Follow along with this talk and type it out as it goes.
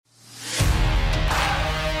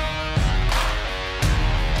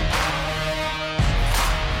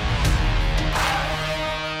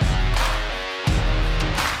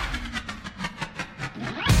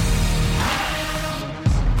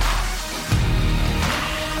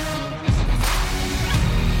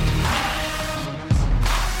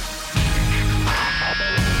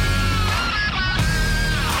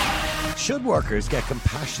Should workers get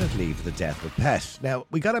compassionate leave for the death of a pet? Now,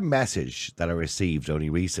 we got a message that I received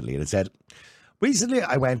only recently, and it said, recently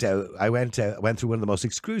I went through one of the most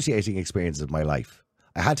excruciating experiences of my life.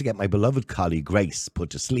 I had to get my beloved colleague Grace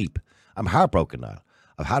put to sleep. I'm heartbroken now.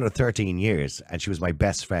 I've had her 13 years, and she was my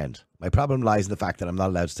best friend. My problem lies in the fact that I'm not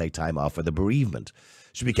allowed to take time off for the bereavement.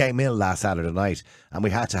 She became ill last Saturday night, and we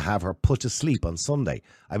had to have her put to sleep on Sunday.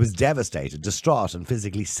 I was devastated, distraught, and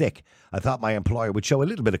physically sick. I thought my employer would show a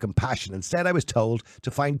little bit of compassion. Instead, I was told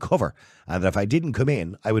to find cover, and that if I didn't come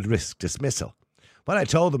in, I would risk dismissal. When I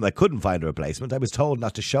told them I couldn't find a replacement, I was told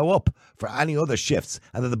not to show up for any other shifts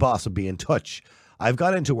and that the boss would be in touch. I've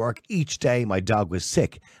gone into work each day my dog was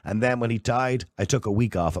sick, and then when he died, I took a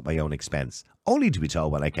week off at my own expense, only to be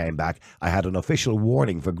told when I came back I had an official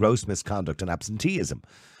warning for gross misconduct and absenteeism.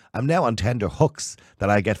 I'm now on tender hooks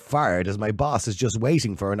that I get fired as my boss is just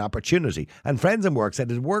waiting for an opportunity, and friends in work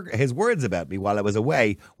said his words about me while I was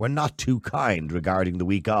away were not too kind regarding the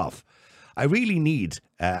week off. I really need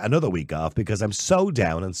another week off because I'm so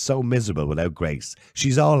down and so miserable without Grace.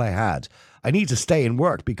 She's all I had. I need to stay in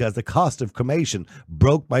work because the cost of cremation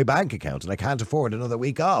broke my bank account and I can't afford another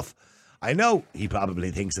week off. I know he probably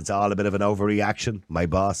thinks it's all a bit of an overreaction, my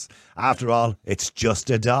boss. After all, it's just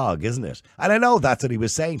a dog, isn't it? And I know that's what he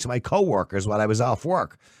was saying to my co-workers while I was off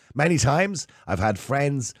work. Many times I've had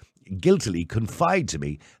friends guiltily confide to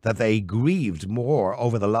me that they grieved more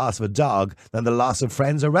over the loss of a dog than the loss of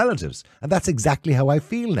friends or relatives. And that's exactly how I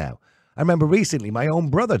feel now. I remember recently my own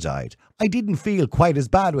brother died. I didn't feel quite as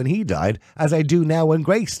bad when he died as I do now when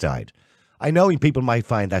Grace died. I know people might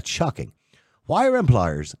find that shocking. Why are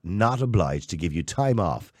employers not obliged to give you time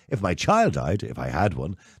off? If my child died, if I had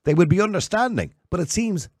one, they would be understanding. But it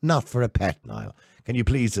seems not for a pet, Niall. Can you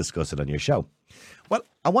please discuss it on your show? Well,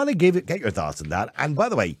 I want to get your thoughts on that. And by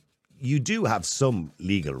the way, you do have some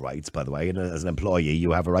legal rights, by the way. And as an employee,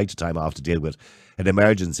 you have a right to time off to deal with an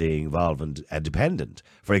emergency involving a dependent.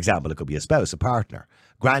 For example, it could be a spouse, a partner,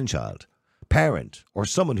 grandchild, parent, or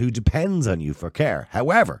someone who depends on you for care.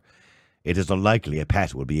 However, it is unlikely a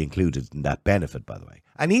pet will be included in that benefit, by the way.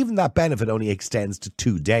 And even that benefit only extends to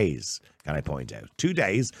 2 days, can I point out. 2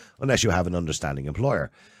 days, unless you have an understanding employer.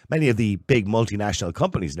 Many of the big multinational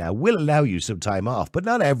companies now will allow you some time off, but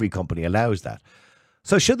not every company allows that.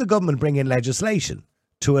 So should the government bring in legislation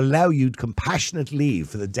to allow you compassionate leave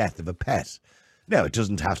for the death of a pet? Now, it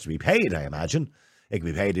doesn't have to be paid, I imagine. It can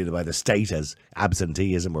be paid either by the state as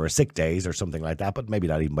absenteeism or sick days or something like that, but maybe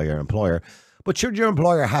not even by your employer. But should your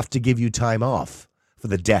employer have to give you time off for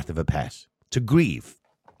the death of a pet, to grieve?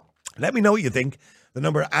 Let me know what you think. The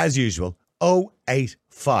number, as usual,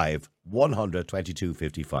 085 100 22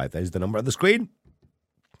 55. That is the number on the screen.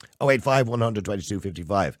 085 100 22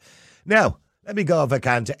 55. Now, let me go, if I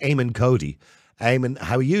can, to Eamon Cody. Eamon,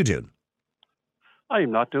 how are you doing?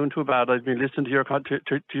 I'm not doing too bad. I've been listening to your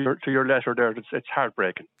letter there. It's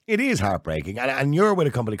heartbreaking. It is heartbreaking. And you're with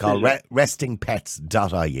a company called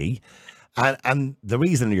restingpets.ie. And the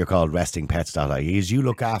reason you're called restingpets.ie is you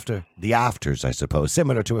look after the afters, I suppose,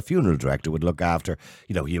 similar to a funeral director would look after,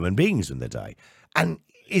 human beings when they die. And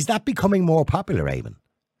is that becoming more popular, Eamon?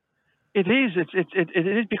 It is. It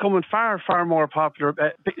is becoming far, far more popular.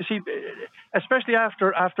 You see, especially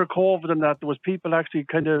after COVID and that, there was people actually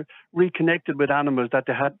kind of reconnected with animals that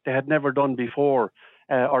they had never done before,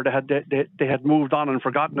 or they had moved on and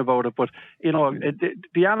forgotten about it. But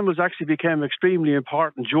the animals actually became extremely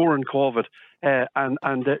important during COVID, and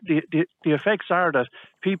the effects are that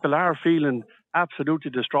people are feeling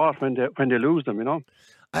absolutely distraught when they lose them.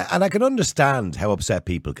 And I can understand how upset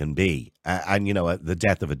people can be. And the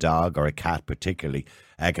death of a dog or a cat particularly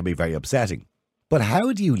can be very upsetting. But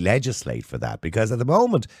how do you legislate for that? Because at the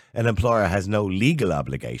moment, an employer has no legal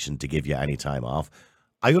obligation to give you any time off.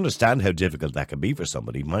 I understand how difficult that can be for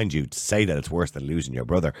somebody. Mind you, to say that it's worse than losing your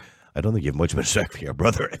brother, I don't think you have much respect for your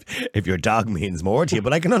brother if your dog means more to you.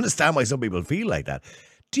 But I can understand why some people feel like that.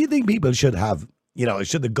 Do you think people should have,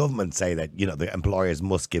 should the government say that, the employers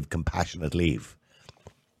must give compassionate leave?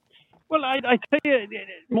 Well, I tell you,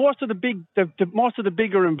 most of the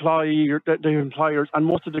bigger employers and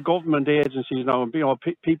most of the government agencies now,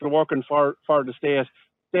 people working for the state,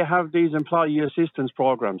 they have these employee assistance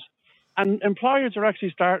programs, and employers are actually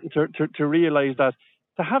starting to realise that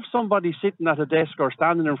to have somebody sitting at a desk or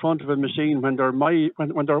standing in front of a machine when their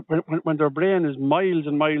brain is miles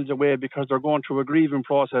and miles away because they're going through a grieving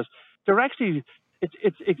process, they're actually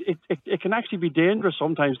it can actually be dangerous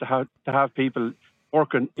sometimes to have people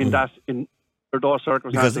working in those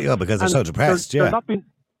circumstances. Because they're so depressed.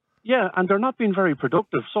 And they're not being very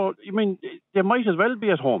productive. So, they might as well be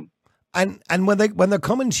at home. And when they're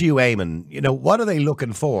coming to you, Eamon, you know, what are they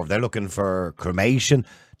looking for? They're looking for cremation.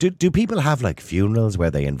 Do people have like funerals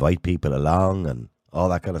where they invite people along and all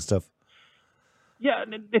that kind of stuff? Yeah,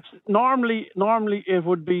 it's normally it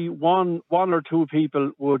would be one or two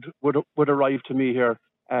people would arrive to me here.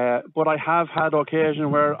 But I have had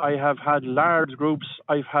occasion where I have had large groups.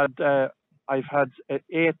 I've had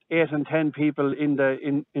eight and 10 people in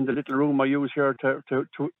the little room I use here to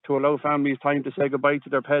allow families time to say goodbye to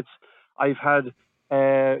their pets. I've had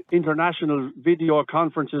international video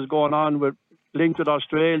conferences going on linked with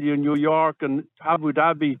Australia, New York, and Abu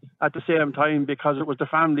Dhabi at the same time, because it was the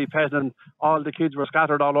family pet and all the kids were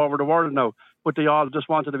scattered all over the world now, but they all just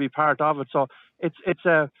wanted to be part of it. So it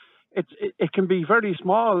can be very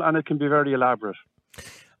small and it can be very elaborate.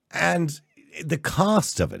 And the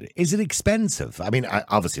cost of it, is it expensive? I mean,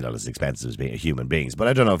 obviously not as expensive as being human beings, but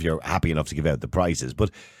I don't know if you're happy enough to give out the prices.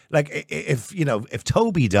 But like, if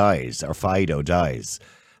Toby dies or Fido dies,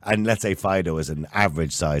 and let's say Fido is an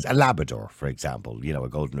average size, a Labrador, for example, you know, a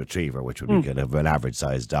golden retriever, which would be kind of an average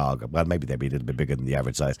size dog. Well, maybe they'd be a little bit bigger than the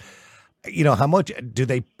average size. You know, how much do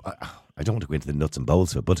they, I don't want to go into the nuts and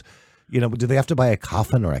bolts of it, but, you know, do they have to buy a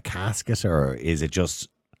coffin or a casket, or is it just,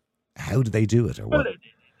 how do they do it, or what?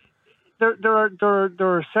 There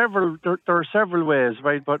are several ways,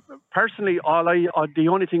 right? But personally, the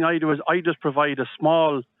only thing I do is I just provide a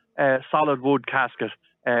small solid wood casket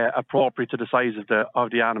appropriate to the size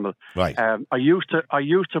of the animal. Right. I used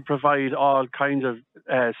to provide all kinds of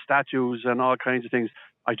statues and all kinds of things.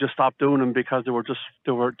 I just stopped doing them because they were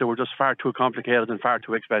just far too complicated and far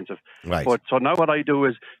too expensive. Right. But so now what I do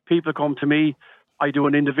is people come to me. I do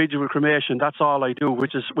an individual cremation. That's all I do,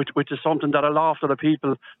 which is something that a lot of the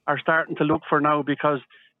people are starting to look for now, because,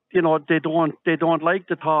 you know, they don't like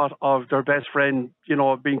the thought of their best friend, you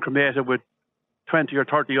know, being cremated with 20 or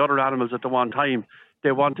 30 other animals at the one time.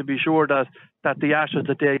 They want to be sure that the ashes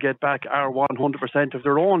that they get back are 100% of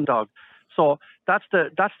their own dog. So that's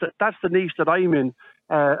the niche that I'm in.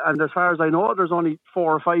 And as far as I know, there's only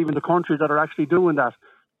 4 or 5 in the country that are actually doing that.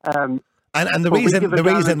 And the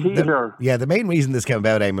main reason this came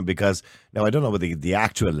about, Eamon, because now I don't know about the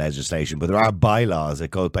actual legislation, but there are bylaws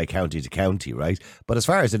that go by county to county, right? But as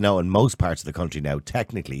far as I know, in most parts of the country now,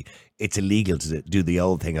 technically, it's illegal to do the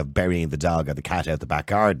old thing of burying the dog or the cat out the back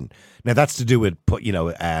garden. Now that's to do with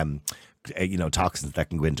toxins that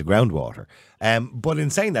can go into groundwater. But in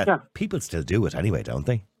saying that, people still do it anyway, don't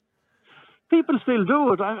they? People still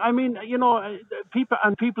do it. I mean, you know,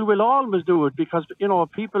 people will always do it, because, you know,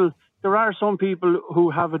 there are some people who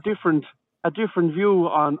have a different view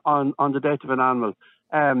on the death of an animal.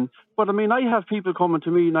 But I mean, I have people coming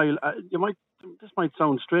to me, Niall. This might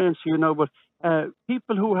sound strange to you now, but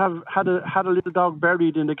people who have had a little dog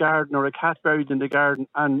buried in the garden or a cat buried in the garden,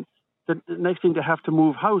 and the next thing they have to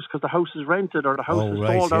move house because the house is rented or the house is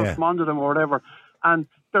sold out from under them or whatever, and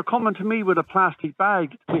they're coming to me with a plastic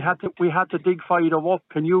bag. We had to dig Fido up.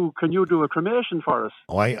 Can you do a cremation for us?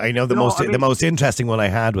 Oh, I know the most interesting one I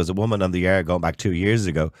had was a woman on the air going back 2 years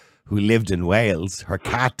ago who lived in Wales. Her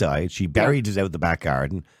cat died. She buried it out the back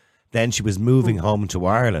garden. Then she was moving home to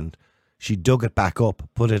Ireland. She dug it back up,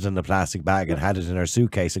 put it in a plastic bag, and had it in her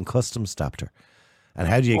suitcase, and customs stopped her. And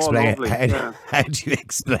how do you explain how do you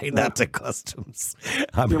explain that to customs?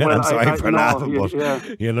 I mean, I'm sorry for laughing, but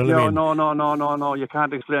you know what I mean? No, you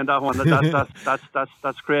can't explain that one.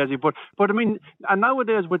 That's crazy. But I mean, and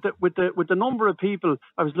nowadays with the number of people,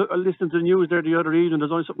 I was listening to the news there the other evening.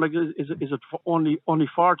 There's only something like, is it only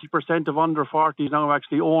 40% of under 40s now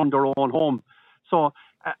actually own their own home? So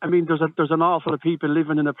I mean, there's an awful lot of people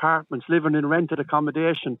living in apartments, living in rented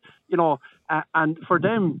accommodation, you know, and for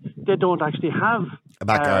them, they don't actually have a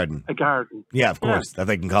back garden. A garden. Yeah, of course, that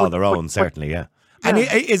they can call their own, certainly, yeah. And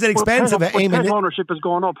is it expensive? Pet ownership is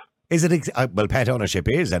going up. Is it? Well, pet ownership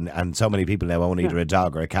is, and so many people now own either a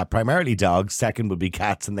dog or a cat. Primarily dogs, second would be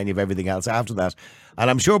cats, and then you have everything else after that.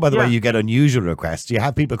 And I'm sure, by the way, you get unusual requests. You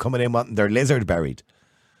have people coming in wanting their lizard buried.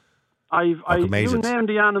 You named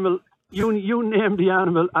the animal. You named the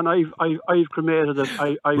animal, and I've cremated it.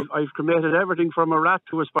 I've cremated everything from a rat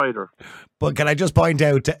to a spider. But can I just point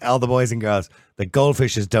out to all the boys and girls that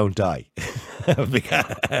goldfishes don't die?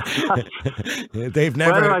 They've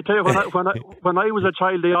never. Well, I tell you, when I was a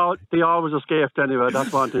child, they always escaped anyway.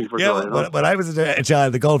 That's one thing for sure. Yeah, when I was a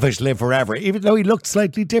child, the goldfish lived forever, even though he looked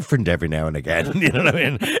slightly different every now and again. You know what I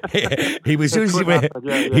mean? He was usually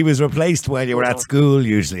he was replaced when you were at school,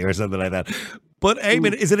 usually, or something like that. But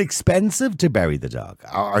Eamon, is it expensive to bury the dog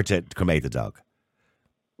or to cremate the dog?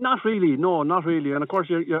 Not really, no, not really. And of course,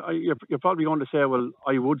 you're probably going to say, well,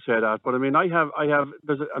 I would say that, but I mean, I have.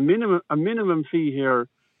 There's a minimum fee here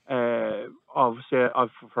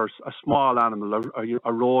for a small animal,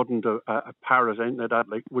 a rodent, a parrot, anything like that,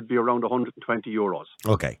 like would be around 120 euros.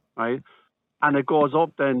 Okay. Right, and it goes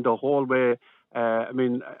up then the whole way. I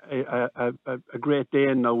mean, a Great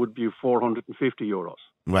Dane now would be 450 euros.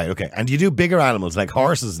 Right. Okay. And do you do bigger animals like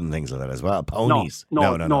horses and things like that as well? Ponies?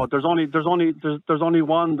 No. There's only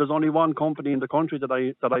one company in the country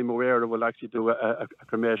that I'm aware of will actually do a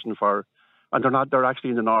cremation for, and they're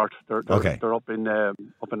actually in the north. They're up in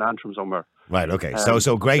Antrim somewhere. Right. Okay.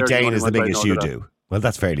 So Great Dane is the biggest you do. Well,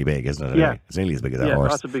 that's fairly big, isn't it? Yeah. It's nearly as big as a horse. Yeah,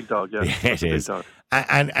 that's a big dog, yeah. Yeah, it is.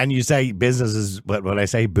 And you say business is, but when I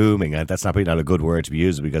say booming, that's not a good word to be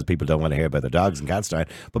used because people don't want to hear about their dogs and cats dying,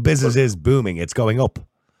 but business is booming. It's going up.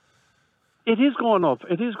 It is going up.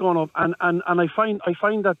 And I find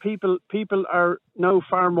that people are now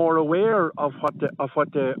far more aware of what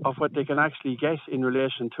they can actually get in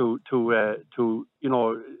relation to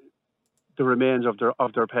the remains of their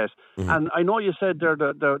pet. Mm-hmm. And I know you said there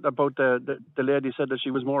about the lady said that she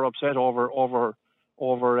was more upset over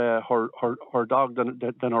her dog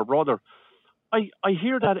than her brother. I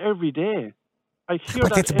hear that every day.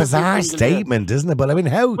 But it's a bizarre statement, isn't it? But I mean,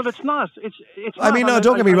 how? But it's not. It's. I mean, no,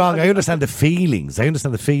 don't get me wrong. I understand the feelings.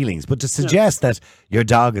 But to suggest that your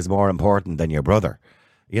dog is more important than your brother,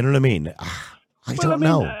 you know what I mean? I don't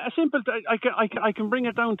know. A simple. I can bring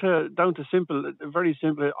it down to simple. Very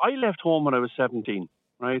simple. I left home when I was 17.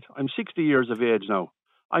 Right. I'm 60 years of age now.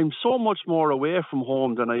 I'm so much more away from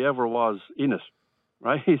home than I ever was in it.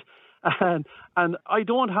 Right. And I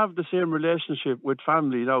don't have the same relationship with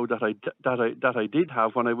family now that I did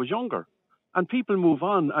have when I was younger. And people move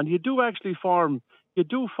on, and you do actually form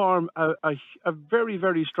a very,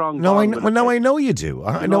 very strong bond. I know you do.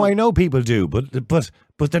 I know people do, but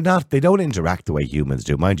they're not. They don't interact the way humans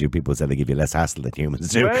do. Mind you, people say they give you less hassle than humans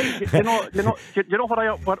do. Well, you know what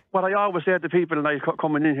I always say to people, and I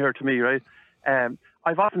coming in here to me, right?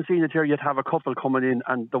 I've often seen it here. You'd have a couple coming in,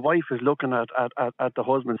 and the wife is looking at the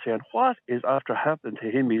husband, saying, "What is after happening to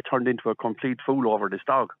him? He turned into a complete fool over this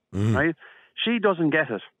dog." Right? She doesn't get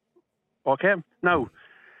it. Okay. Now,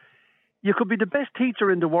 you could be the best teacher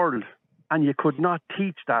in the world, and you could not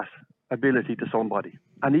teach that ability to somebody.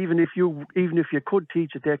 And even if you could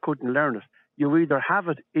teach it, they couldn't learn it. You either have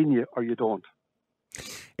it in you or you don't.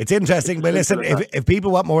 It's interesting, but listen, if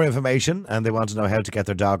people want more information and they want to know how to get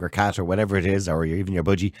their dog or cat or whatever it is, or even your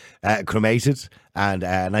budgie, cremated and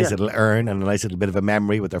a nice little urn and a nice little bit of a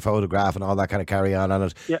memory with their photograph and all that kind of carry on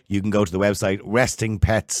it, you can go to the website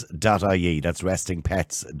restingpets.ie. That's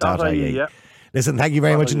restingpets.ie. Yeah. Listen, thank you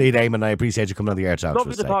very much indeed, Eamon. I appreciate you coming on the air talk.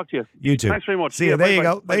 Lovely to talk to you. You too. Thanks very much. See you. There you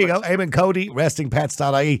go. There you go. Eamon Cody,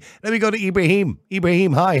 restingpets.ie. Let me go to Ibrahim.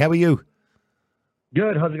 Ibrahim, hi. How are you?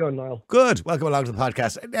 Good. How's it going, Niall? Good. Welcome along to the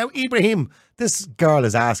podcast. Now, Ibrahim, this girl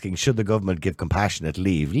is asking, should the government give compassionate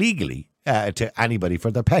leave legally to anybody for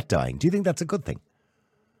their pet dying? Do you think that's a good thing?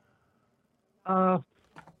 I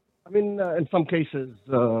mean, in some cases,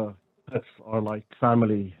 pets are like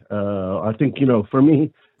family. I think, for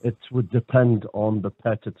me, it would depend on the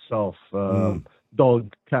pet itself.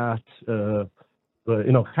 Dog, cat,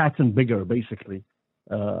 cat and bigger, basically.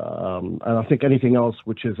 And I think anything else,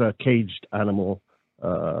 which is a caged animal,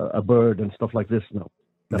 a bird and stuff like this, no,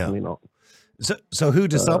 definitely not. So who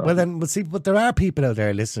does that? Well, then we'll see. But there are people out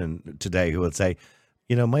there listening today who will say,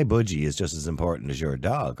 my budgie is just as important as your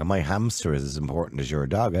dog, and my hamster is as important as your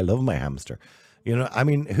dog. I love my hamster. I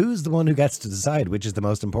mean, who's the one who gets to decide which is the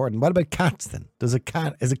most important? What about cats then? Is a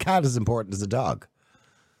cat as important as a dog?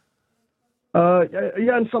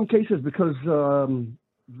 Yeah, in some cases, because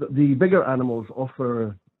the bigger animals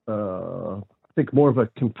offer, I think, more of a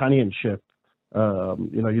companionship.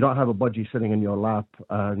 You don't have a budgie sitting in your lap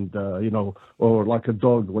and, or like a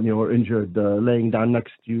dog when you're injured, laying down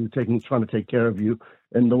next to you, trying to take care of you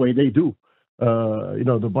in the way they do.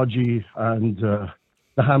 The budgie and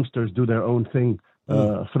the hamsters do their own thing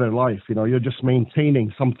for their life. You're just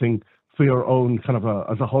maintaining something for your own kind of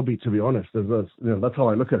as a hobby, to be honest. That's how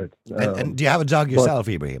I look at it. And do you have a dog yourself,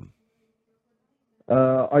 Ibrahim?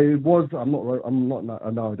 I'm not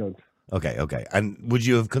now I don't. Okay. And would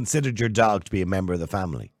you have considered your dog to be a member of the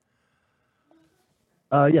family?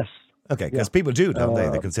 Yes. Okay, because people do, don't they?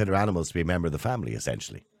 They consider animals to be a member of the family,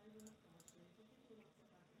 essentially.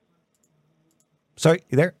 Sorry,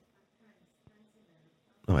 you there?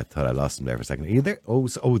 Oh, I thought I lost him there for a second. Are you there? Oh,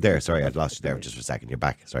 there. Sorry, I lost you there just for a second. You're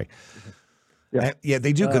back. Sorry. Yeah,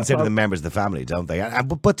 they do consider them members of the family, don't they?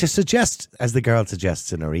 But to suggest, as the girl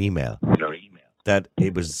suggests in her email, that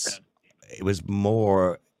it was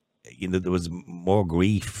more, there was more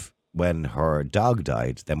grief when her dog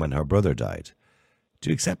died than when her brother died. Do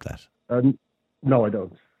you accept that? No, I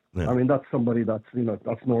don't. Yeah. I mean, that's somebody that's,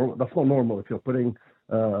 that's normal. That's not normal. If you're putting,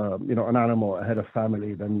 an animal ahead of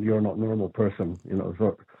family, then you're not a normal person,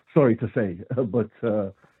 So, sorry to say, but,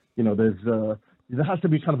 there has to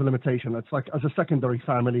be kind of a limitation. It's like as a secondary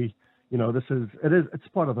family, it's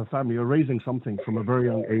part of the family. You're raising something from a very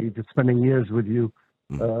young age. It's spending years with you.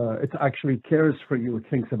 It actually cares for you. It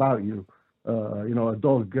thinks about you. A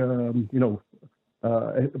dog,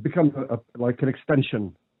 it becomes like an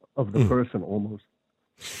extension of the person almost.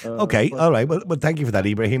 Okay, all right. Well, thank you for that,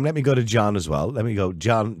 Ibrahim. Let me go to John as well. Let me go.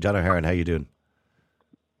 John O'Haran, how you doing?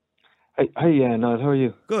 Hey, Niall, how are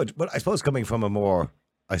you? Good. But I suppose coming from a more,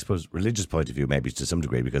 religious point of view, maybe to some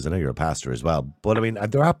degree, because I know you're a pastor as well. But I mean,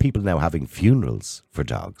 there are people now having funerals for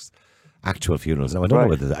dogs, actual funerals. Now, I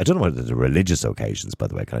don't know whether they're religious occasions, by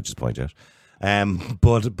the way, can I just point out?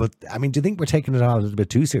 But I mean, do you think we're taking it all a little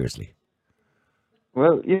bit too seriously?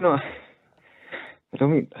 Well, I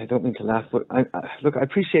don't mean to laugh, but I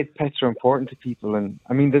appreciate pets are important to people, and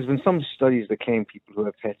I mean, there's been some studies that claim people who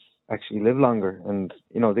have pets actually live longer, and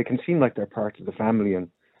they can seem like they're part of the family. And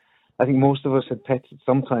I think most of us had pets at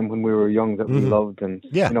some time when we were young that we loved, and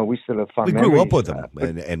we still have fun. We grew up with them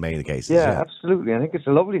in many cases. Yeah, absolutely. I think it's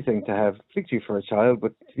a lovely thing to have, particularly for a child.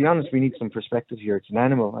 But to be honest, we need some perspective here. It's an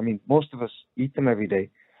animal. I mean, most of us eat them every day.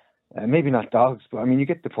 Maybe not dogs, but I mean, you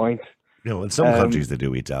get the point. In some countries they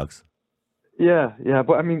do eat dogs. Yeah.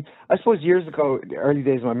 But I mean, I suppose years ago, the early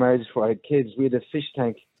days of my marriage before I had kids, we had a fish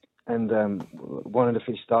tank, and one of the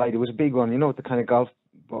fish died. It was a big one, with the kind of golf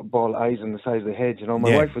ball eyes on the side of the head.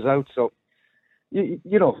 My wife was out, so being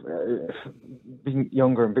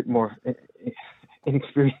younger and a bit more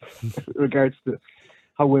inexperienced in regards to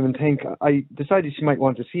how women think, I decided she might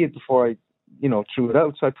want to see it before I, threw it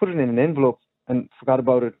out. So I put it in an envelope and forgot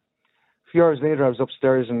about it. A few hours later, I was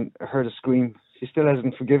upstairs and heard a scream. She still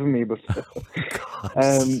hasn't forgiven me, but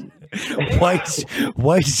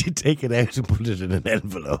why did you take it out and put it in an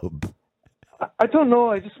envelope? I don't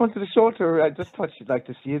know. I just wanted to show it to her. I just thought she'd like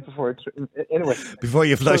to see it before anyway. Before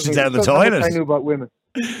you flushed it down the toilet. I knew about women.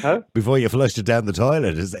 Huh? Before you flushed it down the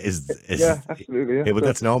toilet is yeah, absolutely. Yeah, but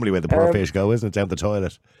that's normally where the poor fish go, isn't it? Down the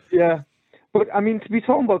toilet. Yeah. But, I mean, to be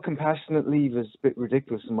talking about compassionate leave is a bit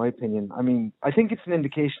ridiculous, in my opinion. I mean, I think it's an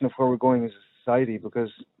indication of where we're going as a society,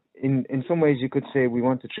 because in some ways you could say we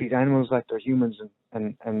want to treat animals like they're humans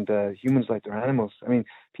and humans like they're animals. I mean,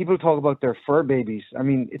 people talk about their fur babies. I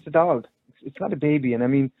mean, it's a dog. It's not a baby. And I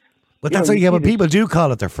mean... But that's but people do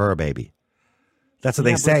call it their fur baby. That's what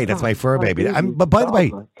they say. That's my fur baby. But by the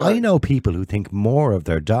way, I know people who think more of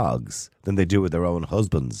their dogs than they do with their own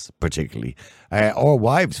husbands, particularly, or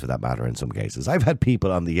wives for that matter in some cases. I've had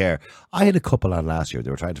people on the air. I had a couple on last year.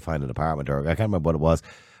 They were trying to find an apartment, or I can't remember what it was,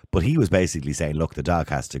 but he was basically saying, look, the dog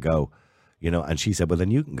has to go, and she said, well,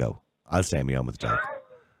 then you can go. I'll stay on my own with the dog.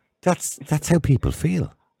 That's how people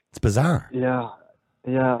feel. It's bizarre. Yeah.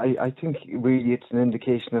 Yeah, I think really it's an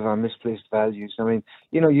indication of our misplaced values. I mean,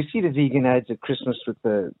 you see the vegan ads at Christmas with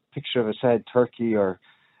the picture of a sad turkey, or,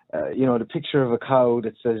 the picture of a cow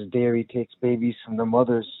that says dairy takes babies from their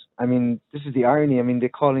mothers. I mean, this is the irony. I mean, they're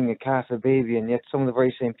calling a calf a baby, and yet some of the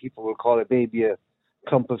very same people will call a baby a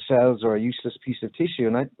clump of cells or a useless piece of tissue.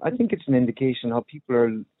 And I think it's an indication how people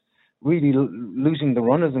are really losing the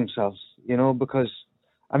run of themselves, because,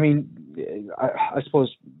 I mean, I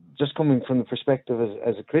suppose... just coming from the perspective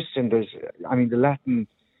as a Christian, the Latin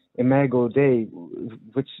imago Dei,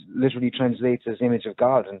 which literally translates as image of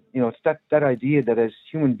God. And, it's that idea that as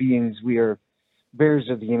human beings, we are bearers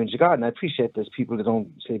of the image of God. And I appreciate there's people that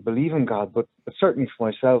don't say believe in God, but certainly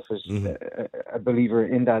for myself as a believer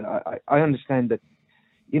in that, I understand that,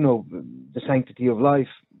 the sanctity of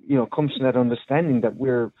life, comes from that understanding that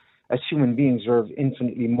we're, as human beings, are of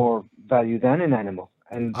infinitely more value than an animal.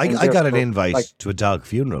 And I got an invite to a dog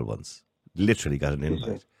funeral once. Literally got an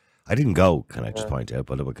invite. I didn't go, can I just point out,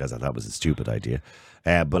 but because I thought it was a stupid idea.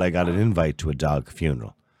 But I got an invite to a dog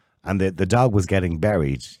funeral. And the dog was getting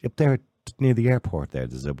buried up there near the airport there.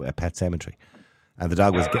 There's a pet cemetery. And the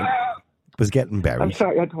dog was getting buried. I'm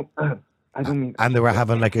sorry, I don't mean... And they were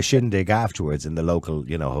having like a shindig afterwards in the local,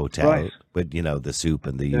 hotel with, the soup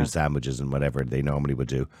and the used sandwiches and whatever they normally would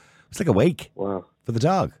do. It's like a wake. Wow. For the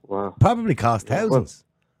dog. Wow. Probably cost thousands.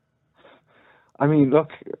 Well, I mean,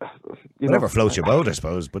 look... Whatever floats your boat, I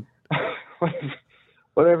suppose, but...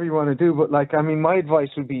 whatever you want to do, but my advice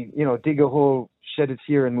would be, dig a hole, shed a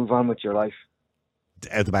tear and move on with your life.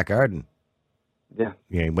 Out the back garden? Yeah.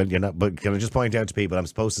 Yeah, well, you're not... But can I just point out to people, I'm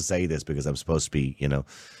supposed to say this because I'm supposed to be,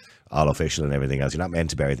 all official and everything else. You're not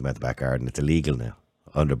meant to bury them out the back garden. It's illegal now,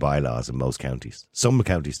 under bylaws in most counties. Some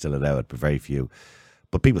counties still allow it, but very few.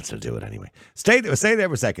 But people still do it anyway. Stay there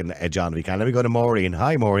for a second, John, if you can. Let me go to Maureen.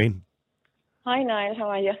 Hi, Maureen. Hi, Niall. How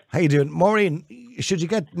are you? How you doing? Maureen, should you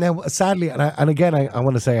get... Now, sadly, and again, I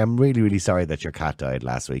want to say I'm really, really sorry that your cat died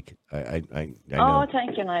last week. I know. Oh,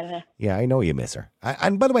 thank you, Niall. Yeah, I know you miss her.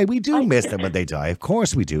 And by the way, we do miss them when they die. Of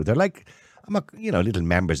course we do. They're like, little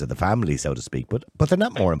members of the family, so to speak. But they're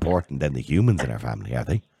not more important than the humans in our family, are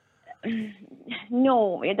they?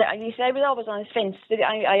 No, you see, I was always on the fence.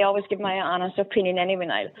 I always give my honest opinion anyway,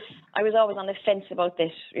 Niall. I was always on the fence about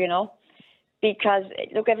this, because,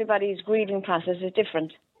 look, everybody's grieving process is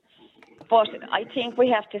different. But I think we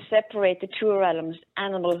have to separate the two realms,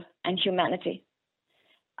 animal and humanity.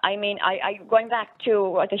 I mean, I going back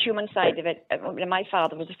to the human side of it, my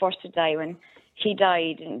father was the first to die when he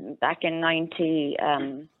died back in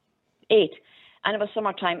 98. And it was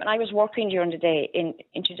summertime, and I was working during the day in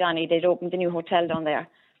Chidani. They'd opened the new hotel down there.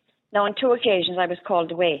 Now, on 2 occasions, I was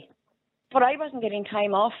called away. But I wasn't getting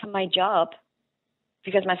time off from my job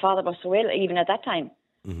because my father was so ill, even at that time.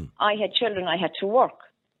 Mm-hmm. I had children, I had to work.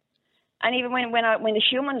 And even when the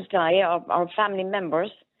humans die, our family members,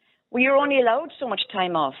 we are only allowed so much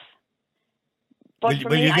time off. But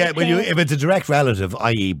if it's a direct relative,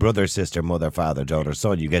 i.e. brother, sister, mother, father, daughter,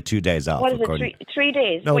 son, you get 2 days off. What is it, 3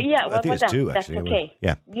 days? No, well, yeah, I think it's 2, actually. That's okay.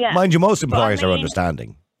 Yeah. Mind you, most employers are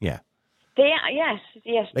understanding. Yeah. Yes,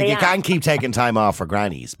 you can't keep taking time off for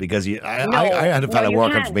grannies because I had a fella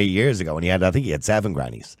working for me years ago and I think he had 7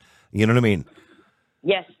 grannies. You know what I mean?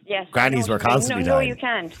 Yes. Grannies were constantly dying. No, you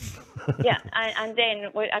can't. Yeah, and then,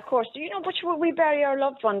 of course, but we bury our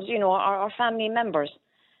loved ones, our family members.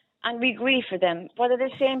 And we grieve for them, but at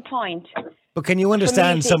the same point. But can you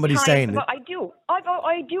understand somebody saying? I do.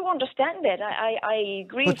 I do understand it. I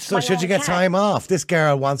agree. But so should you get time off? This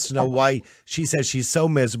girl wants to know why. She says she's so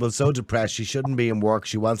miserable, so depressed. She shouldn't be in work.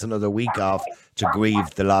 She wants another week off to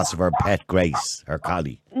grieve the loss of her pet Grace, her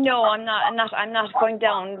collie. No, I'm not going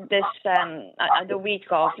down this the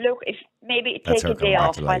week off. Look, if maybe take a day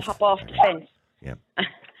off, I'll hop off the fence. Yeah.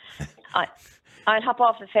 I'll hop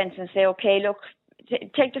off the fence and say, okay, look.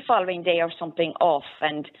 Take the following day or something off,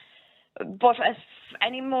 but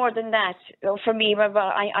any more than that, for me,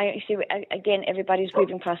 I see again everybody's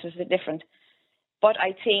grieving process is different. But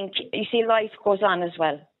I think you see, life goes on as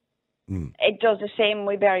well. It does the same.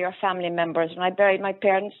 We bury our family members. When I buried my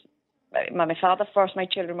parents, my father first, my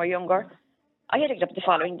children were younger. I had to get up the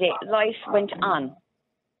following day. Life went on.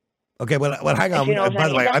 Okay, well, hang on. By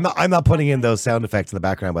the way, I'm not putting in those sound effects in the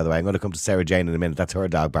background, by the way. I'm going to come to Sarah Jane in a minute. That's her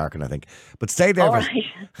dog barking, I think. But stay there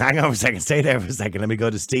hang on for a second. Stay there for a second. Let me go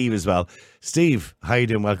to Steve as well. Steve, how you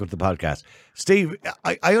doing? Welcome to the podcast. Steve,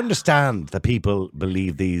 I understand that people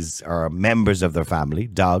believe these are members of their family,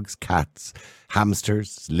 dogs, cats,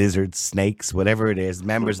 hamsters, lizards, snakes, whatever it is,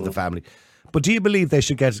 members of the family. But do you believe they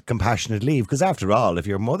should get compassionate leave? Because after all, if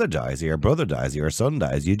your mother dies, or your brother dies, or your son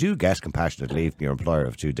dies, you do get compassionate leave from your employer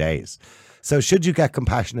of 2 days. So should you get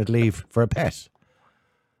compassionate leave for a pet?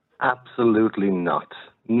 Absolutely not.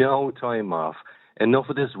 No time off. Enough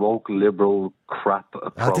of this woke liberal crap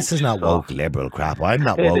approach. This is not woke liberal crap. I'm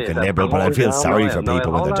not woke and liberal, but I feel sorry for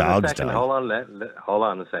people when the dogs die. Hold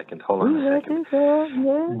on a second.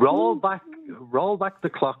 Roll back the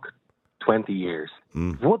clock 20 years.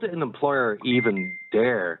 Would an employer even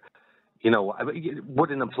dare, would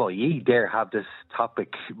an employee dare have this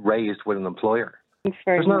topic raised with an employer?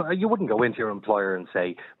 You wouldn't go into your employer and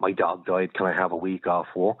say, my dog died, can I have a week off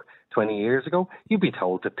work? 20 years ago, you'd be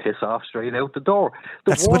told to piss off straight out the door.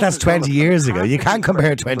 That's 20 years ago. You can't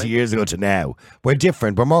compare 20 years ago to now. We're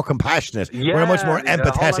different. We're more compassionate. We're a much more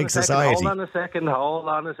empathetic society. Hold on a second.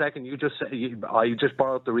 I just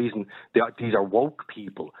borrowed the reason these are woke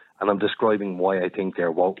people, and I'm describing why I think they're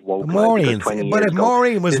woke. If Maureen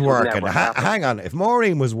was working, hang on. If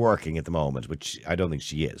Maureen was working at the moment, which I don't think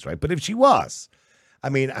she is, right? But if she was, I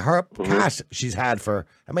mean, her cat she's had for,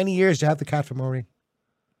 how many years do you have the cat for, Maureen?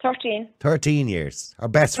 13. 13 years. Our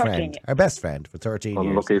best friend. Our best friend for 13 years.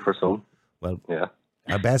 I'm lucky for some. Well, yeah.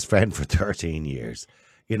 Our best friend for 13 years,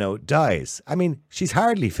 dies. I mean, she's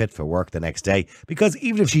hardly fit for work the next day because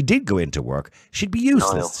even if she did go into work, she'd be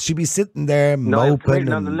useless. She'd be sitting there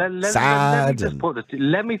moping and sad.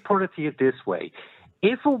 Let me put it to you this way.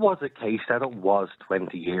 If it was a case that it was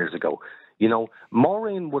 20 years ago,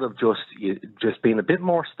 Maureen would have just been a bit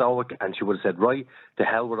more stoic, and she would have said, right, to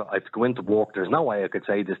hell with it, I have to go into work. There's no way I could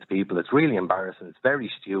say this to people. It's really embarrassing. It's very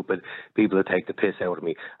stupid. People would take the piss out of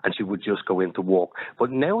me, and she would just go into work. But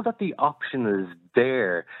now that the option is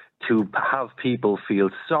there to have people feel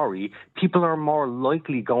sorry, people are more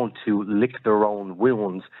likely going to lick their own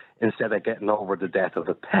wounds instead of getting over the death of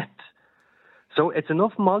a pet. So it's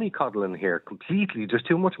enough mollycoddling here, completely. There's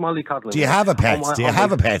too much mollycoddling. Do you have a pet? Do you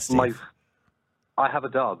have a pet, Steve? I have a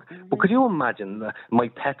dog. But could you imagine my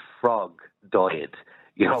pet frog died?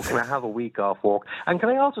 You know, can I have a week off work? And can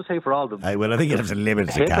I also say for all the I think you'd have to limit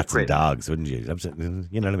it to cats and dogs, wouldn't you?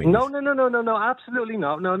 You know what I mean? No, absolutely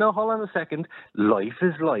not. No, hold on a second. Life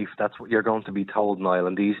is life. That's what you're going to be told, Niall,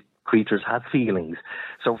 and these creatures have feelings.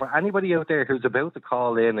 So for anybody out there who's about to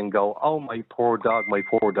call in and go, oh, my poor dog,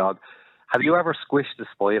 have you ever squished a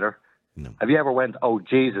spider? No. Have you ever went, oh,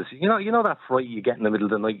 Jesus, you know that fright you get in the middle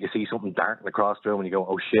of the night, you see something darting across the room and you go,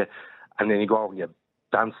 oh, shit, and then you go over and you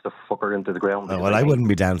dance the fucker into the ground. Oh, well, I wouldn't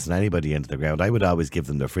be dancing anybody into the ground. I would always give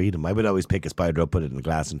them their freedom. I would always pick a spider up, put it in a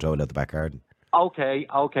glass and throw it out the back garden. Okay,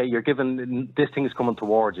 you're giving, this thing's coming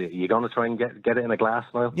towards you. You're going to try and get it in a glass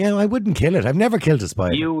now? Yeah, I wouldn't kill it. I've never killed a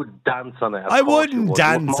spider. You would dance on it. I wouldn't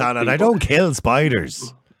dance on it. I don't kill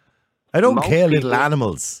spiders. I don't kill little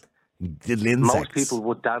animals. Little insects. Most people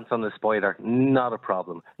would dance on the spider, not a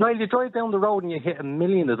problem. Niall, you drive down the road and you hit a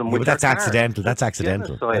million of them with that's your car. accidental. That's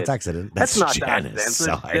accidental. Genocide. That's accidental. That's not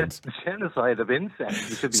genocide. That's genocide of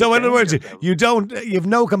insects. So in other words, you've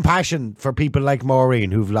no compassion for people like Maureen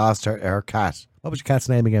who've lost her cat. What was your cat's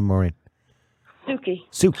name again, Maureen?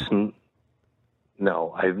 Suki.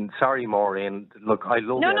 No, I'm sorry, Maureen. Look, I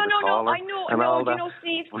love No, you as a caller. I know,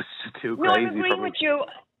 Steve. It was too No, crazy I'm agreeing for me. with you.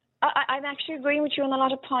 I'm actually agreeing with you on a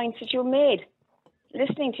lot of points that you made,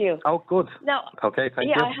 listening to you. Oh, good. Now, okay, thank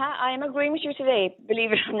you. I am agreeing with you today.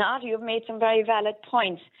 Believe it or not, you've made some very valid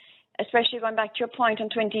points, especially going back to your point on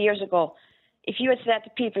 20 years ago. If you had said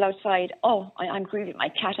to people outside, oh, I'm grieving my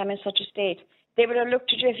cat, I'm in such a state, they would have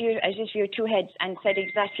looked at you as if you were two heads and said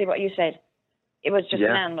exactly what you said. It was just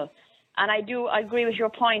an animal. And I agree with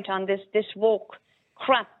your point on this woke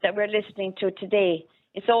crap that we're listening to today.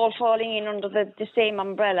 It's all falling in under the same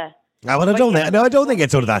umbrella. Well, I don't think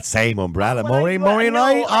it's under that same umbrella, Maureen.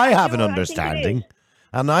 I have an understanding,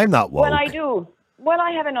 and I'm not woke. Well, I do. Well,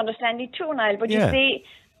 I have an understanding too, Niall. But you see,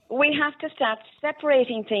 we have to start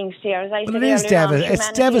separating things here. As I said earlier,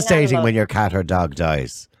 it's devastating when your cat or dog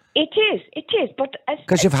dies. It is. But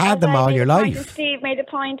because you've had them all your life. Steve made a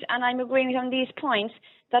point, and I'm agreeing on these points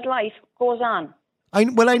that life goes on. I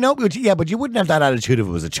know, but you wouldn't have that attitude if it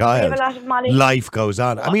was a child. Life goes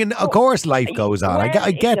on. I mean, of course, life goes on.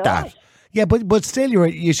 I get that. Yeah, but still,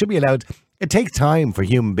 you should be allowed. It takes time for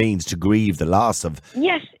human beings to grieve the loss of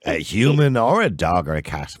a human or a dog or a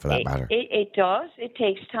cat, for that matter. It does. It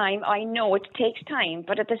takes time. I know it takes time,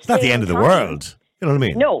 but at the same time, it's not the end of the world. You know what I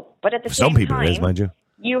mean? No, but at the same time, some people it is, mind you.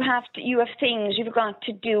 You have things you've got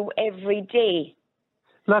to do every day.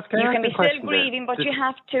 You can be still grieving, but you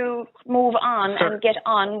have to move on and get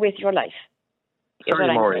on with your life.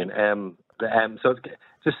 Sorry, Maureen. So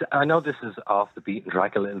I know this is off the beaten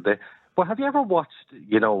track a little bit, but have you ever watched,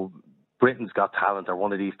 Britain's Got Talent or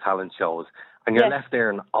one of these talent shows, and you're left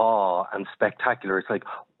there in awe and spectacular? It's like,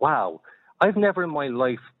 wow, I've never in my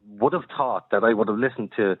life would have thought that I would have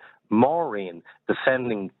listened to Maureen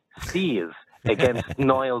defending Steve against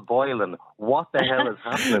Niall Boylan. What the hell is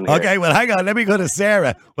happening here? Okay, well, hang on. Let me go to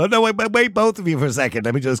Sarah. Well, no, wait, both of you for a second.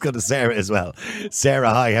 Let me just go to Sarah as well.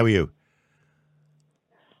 Sarah, hi, how are you?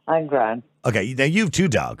 I'm grand. Okay, now you've two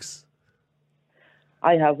dogs.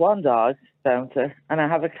 I have one dog, Bouncer, and I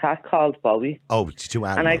have a cat called Bobby. Oh, two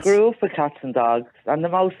animals. And I grew up with cats and dogs, and the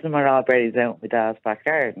most of them are all buried out in my dad's back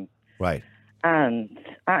garden. Right. And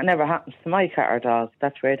that never happens to my cat or dog.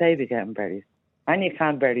 That's where they be getting buried. And you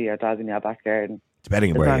can't bury your dog in your back garden.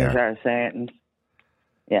 Depending on where you are.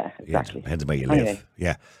 Yeah, exactly. Yeah, depends on where you live.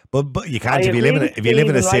 Yeah. But you can't if you live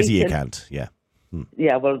in a city, you can't. Yeah.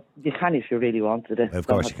 Yeah, well, you can if you really wanted it. Of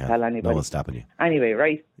course you can. Tell anybody. No one's stopping you. Anyway,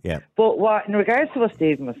 right? Yeah. But in regards to what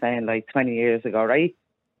Stephen was saying, like 20 years ago, right?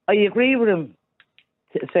 I agree with him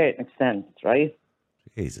to a certain extent, right?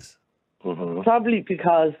 Jesus. Mm-hmm. Probably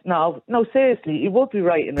because, no, seriously, he would be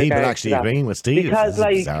right in regards to that. People actually agreeing with Steve. Because,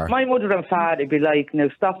 my mother and father would be like, now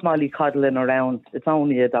stop mollycoddling around. It's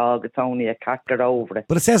only a dog. It's only a cat. Get over it.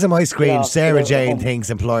 But it says on my screen, Sarah Jane thinks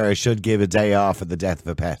employers should give a day off for the death of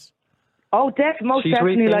a pet. Oh, most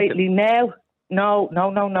definitely. Lately, now,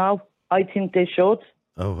 no. I think they should.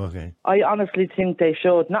 Oh, okay. I honestly think they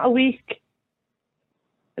should. Not a week.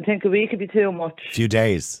 I think a week would be too much. A few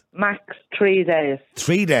days. Max 3 days.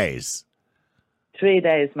 3 days? 3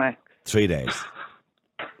 days, max. 3 days.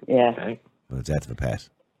 Yeah. Okay. Well, the death of a pet.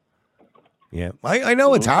 Yeah. I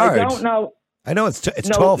know it's hard. I don't know. I know it's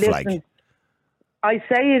tough, listen, like. I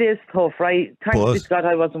say it is tough, right? Thank God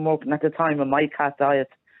I wasn't working at the time when my cat died,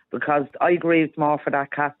 because I grieved more for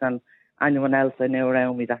that cat than anyone else I knew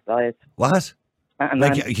around me that died. What?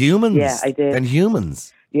 Humans? Yeah, I did. Than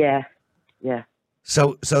humans? Yeah.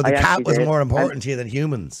 So the cat was more important to you than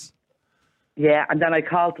humans? Yeah, and then I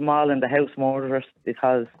called them all in the house murderers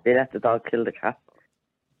because they let the dog kill the cat.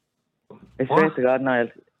 I swear to God, Niall.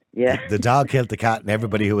 Yeah. The dog killed the cat, and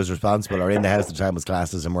everybody who was responsible or in the house at the time was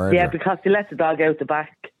classed as a murderer. Yeah, because they let the dog out the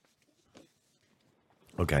back.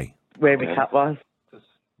 Okay. Where the cat was.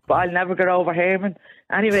 But I'll never get over Herman.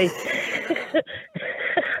 Anyway.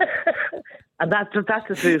 And that's a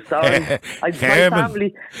true story. My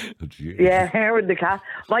family, Herman the cat.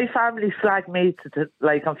 My family flagged me to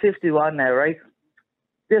like, I'm 51 now, right?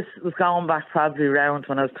 This was going back probably around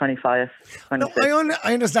when I was 25. No,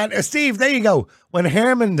 I understand. Steve, there you go. When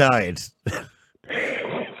Herman died.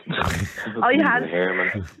 I had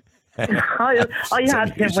him.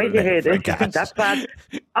 Wait to hear this. That's bad.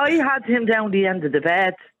 I had him down the end of the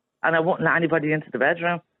bed, and I wouldn't let anybody into the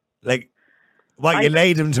bedroom. Like, what? You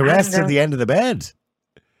laid him to rest at the end of the bed?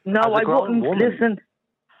 No, I wouldn't. Listen,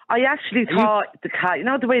 I actually thought the cat. You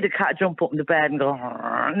know the way the cat jump up in the bed and go,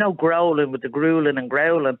 no growling with the grueling and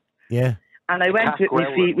growling. Yeah. And I went to my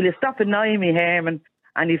feet. Will you stop annoying me, Herman?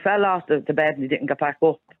 And he fell off the bed and he didn't get back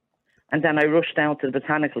up. And then I rushed down to the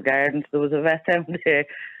botanical gardens. There was a vet down there.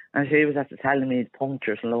 And she was after telling me he'd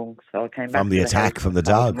punctured lungs. So I came back. From the attack from the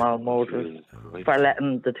dog. For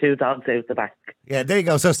letting the two dogs out the back. Yeah, there you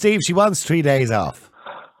go. So, Steve, she wants 3 days off.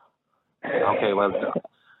 Okay, well,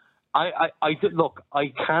 look,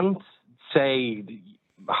 I can't say,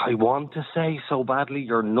 I want to say so badly,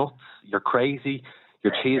 you're nuts, you're crazy,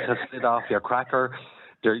 your cheese has slid off your cracker,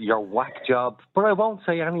 your whack job, but I won't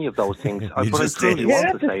say any of those things. But I truly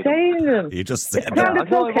want to say them. You just said that. that.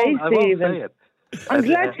 It's okay, Stephen. I'm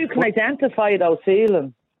glad you can identify those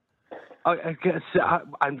feelings. I guess,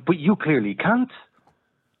 but you clearly can't.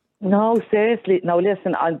 No, seriously. No,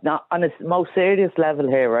 listen, I'm not on a most serious level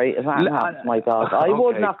here, right? If that happens, my God, I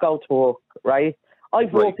would not go to work, right?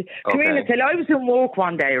 I've worked. Come here and tell you, I was in work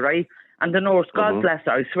one day, right? And the nurse, God bless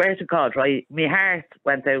her, I swear to God, right? My heart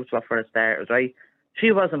went out to her for starters, right?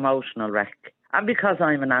 She was emotional wreck. And because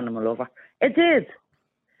I'm an animal lover, it did.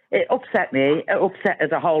 It upset me. It upset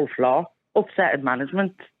the whole floor. Upset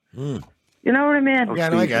management. You know what I mean? Yeah,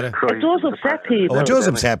 no, I get it. It does upset people. Oh, it does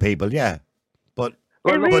upset people, yeah. But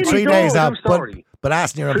really 3 days off. But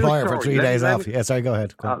asking your employer for 3 days off. Yeah, sorry, go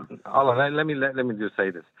ahead. Let me just say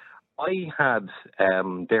this. I had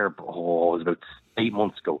it was about 8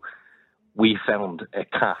 months ago. We found a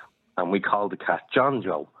cat, and we called the cat John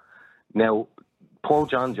Joe. Now, poor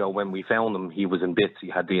John Joe, when we found him, he was in bits. He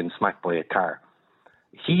had been smacked by a car.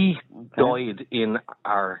 He died in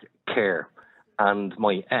our care, and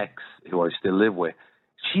my ex, who I still live with,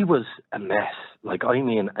 she was a mess. Like, I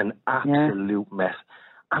mean, an absolute mess.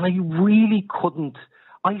 And I really couldn't.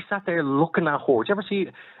 I sat there looking at her. Do you ever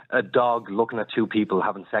see a dog looking at two people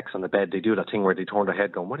having sex on the bed? They do that thing where they turn their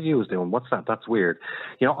head going, what are you doing? What's that? That's weird.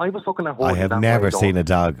 You know, I was looking at her. I have never seen a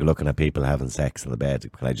dog looking at people having sex on the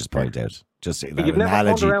bed. Can I just point out? Just that You've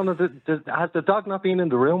analogy. Never turned around. Has the dog not been in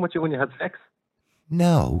the room with you when you had sex?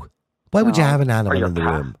 No. Why would you have an animal in the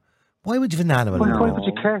room? Why would you have an animal in the room? Why would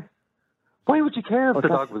you care? Why would you care if the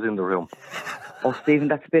dog was in the room? Oh, Stephen,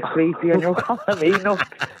 that's a bit creepy, and you're calling me nuts.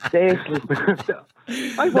 Seriously.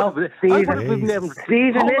 Stephen,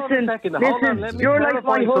 listen, you're like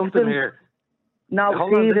my husband. Here. No,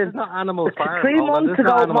 Hold Stephen. On, this is not Animal Farm. 3 months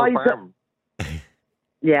ago, farm.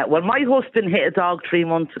 Yeah, well, my husband hit a dog 3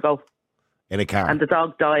 months ago. In a car? And the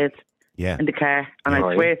dog died. Yeah. In the car. And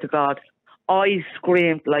I swear to God, I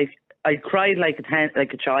screamed I cried like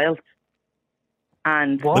a child.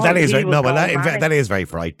 And but that is that is very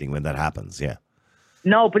frightening when that happens. Yeah.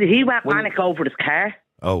 No, but he went manic over his car.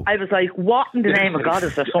 Oh. I was like, what in the name of God,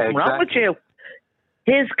 is there something wrong with you?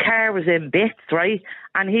 His car was in bits, right?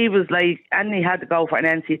 And he was like, and he had to go for an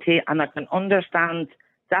NCT, and I can understand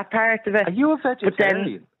that part of it. Are you a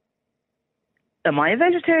vegetarian? Am I a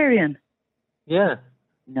vegetarian? Yeah.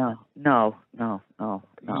 No.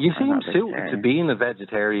 You seem suited to being a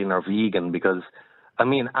vegetarian or vegan because, I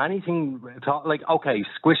mean, anything, like, okay,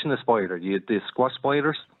 squishing a spider. Do you squash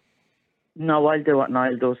spiders? No, I'll do what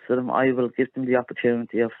Niall does to them. I will give them the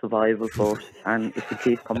opportunity of survival first, and if they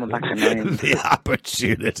keep coming back in line... The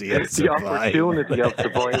opportunity of survival. The opportunity of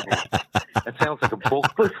survival. It sounds like a book.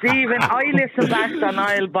 But Stephen, I listened back to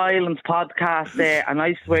Niall Byland's podcast there, and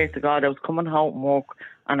I swear to God, I was coming home from work,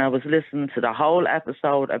 and I was listening to the whole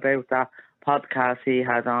episode about that podcast he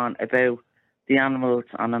had on about the animals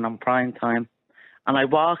on prime time. And I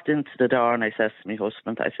walked into the door and I said to my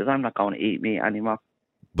husband, I said, I'm not going to eat meat anymore.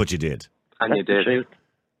 But you did. And That's you did. The truth.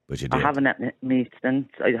 But you did. I haven't eaten meat since.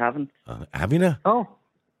 I haven't. Have you now? Oh.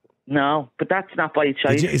 No, but that's not by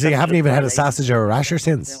choice. So you haven't even had a sausage or a rasher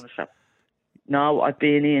since? No, I've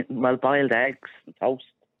been eating, boiled eggs and toast.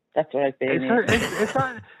 That's what I say. It's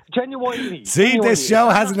not genuinely. See, this show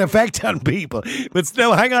has an effect on people. But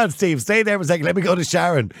no, hang on, Steve. Stay there for a second. Let me go to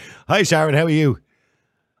Sharon. Hi, Sharon. How are you?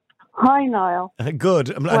 Hi, Niall. Good.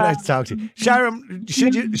 I'm nice to talk to you. Sharon,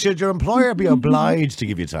 should your employer be obliged to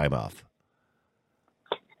give you time off?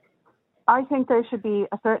 I think there should be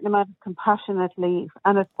a certain amount of compassionate leave,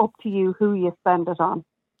 and it's up to you who you spend it on.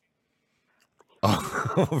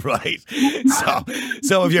 Oh, right.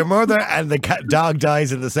 So if your mother and the dog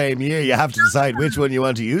dies in the same year, you have to decide which one you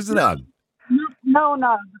want to use it on. No.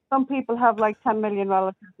 Some people have like 10 million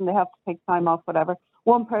relatives and they have to take time off, whatever.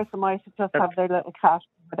 One person might just have their little cat,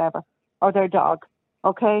 whatever, or their dog,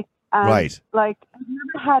 okay? And right. Like, have you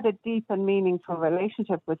ever had a deep and meaningful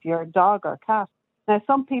relationship with your dog or cat? Now,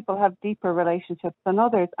 some people have deeper relationships than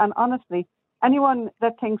others. And honestly, anyone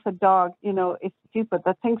that thinks a dog, is stupid,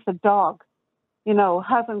 that thinks a dog,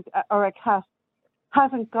 hasn't, or a cat,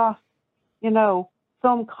 hasn't got,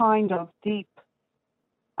 some kind of deep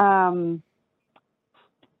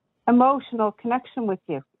emotional connection with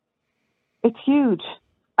you. It's huge.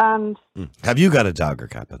 And have you got a dog or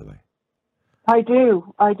cat, by the way? I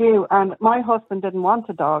do. And my husband didn't want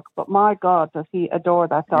a dog, but my God, does he adore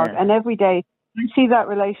that dog. Yeah. And every day you see that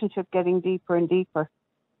relationship getting deeper and deeper.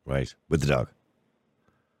 Right. With the dog.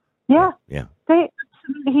 Yeah. Yeah.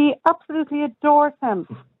 He absolutely adores him.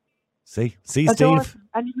 See, Steve?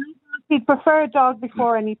 And he'd prefer a dog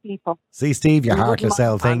before any people. See, Steve, you heartless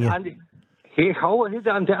old thing. And here's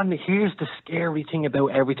the scary thing about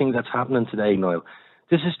everything that's happening today, Niall.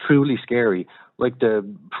 This is truly scary. Like the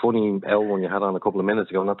funny owl one you had on a couple of minutes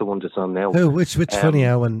ago, not the one that's on now. Who? Which funny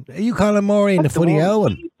owl one? Are you calling Maureen the funny owl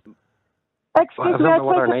one? Excuse me, I don't know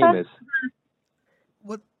what her name is.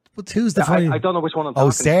 What? Who's the funny? I don't know which one I'm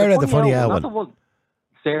talking. Sarah, the funny owl one.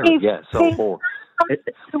 Sarah, yeah. So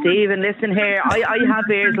Stephen, listen here. I have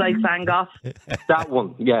ears like Van Gogh. That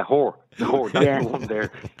one, yeah, whore. That's the one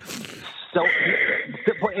there. So,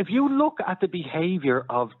 but if you look at the behaviour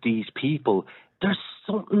of these people, there's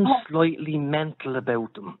something slightly mental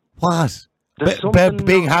about them. What? About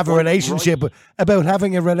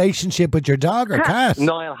having a relationship with your dog or cat.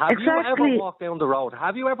 Niall, have you ever walked down the road?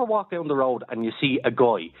 Have you ever walked down the road and you see a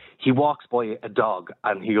guy? He walks by a dog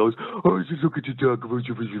and he goes, "Oh, just look at the dog," and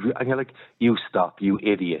you're like, "You stop, you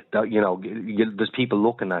idiot!" There's people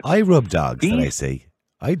looking at you. I rub dogs that I see.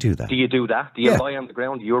 I do that. Do you do that? Do you lie on the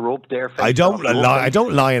ground? You're up there. I don't lie. I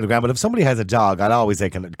don't lie on the ground. But if somebody has a dog, I'll always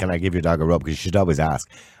say, "Can I give your dog a rub?" Because you should always ask.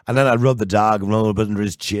 And then I'll rub the dog and roll it under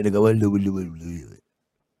his chin and go.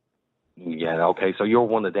 Yeah. Okay. So you're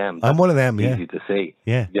one of them. I'm one of them. Yeah. Easy to see.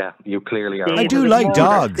 Yeah. Yeah. You clearly are. I do like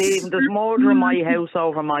dogs. Steve, there's murder in my house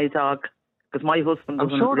over my dog because my husband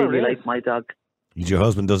doesn't really like my dog. Your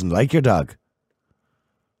husband doesn't like your dog?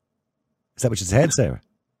 Is that what you said, Sarah?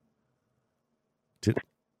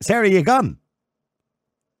 Sarah, you gone?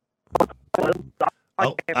 Hang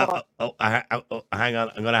on.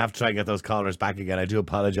 I'm going to have to try and get those callers back again. I do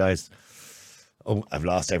apologise. Oh, I've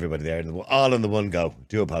lost everybody there. All in the one go.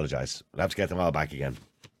 Do apologise. I'll have to get them all back again.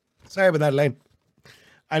 Sorry about that, Elaine.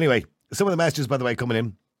 Anyway, some of the messages, by the way, coming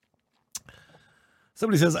in.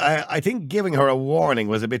 Somebody says, I think giving her a warning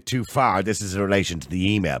was a bit too far. This is in relation to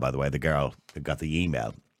the email, by the way, the girl that got the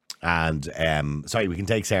email. And, sorry, we can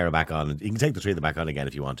take Sarah back on. You can take the three of them back on again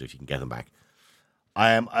if you want to, if you can get them back.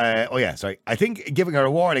 I think giving her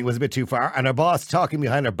a warning was a bit too far, and her boss talking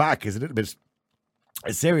behind her back is a little bit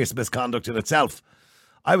a serious misconduct in itself.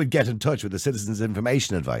 I would get in touch with the Citizens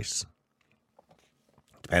Information Advice.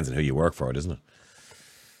 Depends on who you work for, doesn't it?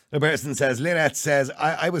 The person says, Lynette says,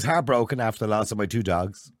 I was heartbroken after the loss of my two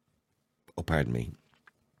dogs. Oh, pardon me.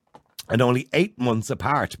 And only 8 months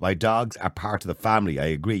apart. My dogs are part of the family. I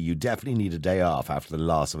agree. You definitely need a day off after the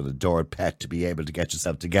loss of an adored pet to be able to get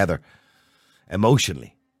yourself together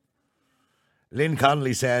emotionally. Lynn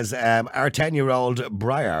Connolly says, our 10-year-old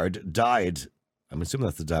Briard died. I'm assuming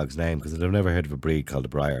that's the dog's name because I've never heard of a breed called a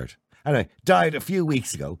Briard. Anyway, died a few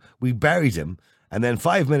weeks ago. We buried him. And then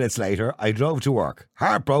 5 minutes later, I drove to work.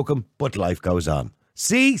 Heartbroken, but life goes on.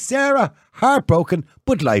 See, Sarah? Heartbroken,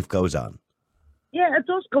 but life goes on. Yeah, it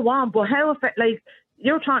does go on, but how if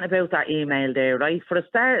you're talking about that email there, right? For a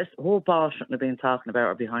start, her boss shouldn't have been talking about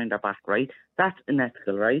her behind her back, right? That's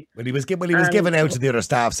unethical, right? When he was giving out to the other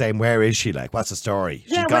staff saying, where is she? Like, what's the story?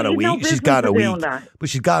 She's gone a week. She's gone a week. But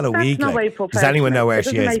she's gone a week. Like, does anyone know where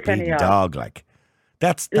she is? Bleeding dog, like.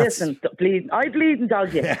 That's Listen, I bleeding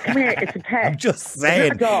dog you. Come here, it's a pet. I'm just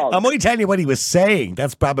saying. I'm only telling you what he was saying.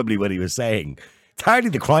 That's probably what he was saying. It's hardly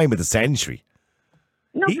the crime of the century.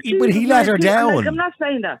 No, but he let her down. I'm not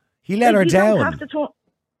saying that. He let her down.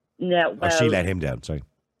 Yeah, well, she let him down, sorry.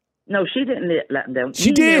 No, she didn't let him down.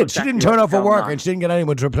 She did. She didn't turn up for work and she didn't get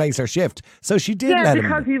anyone to replace her shift. So she did let him. Yeah,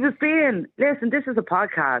 because he was being, listen, this is a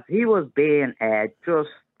podcast. He was being just,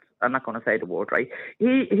 I'm not going to say the word, right?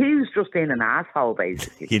 He was just being an asshole,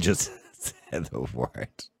 basically. You just said the word.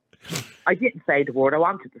 I didn't say the word. I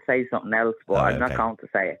wanted to say something else, but I'm not going to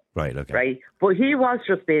say it. Right, okay. Right? But he was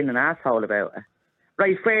just being an asshole about it.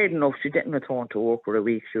 Right, fair enough, she didn't return to work for a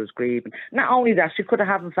week. She was grieving. Not only that, she could have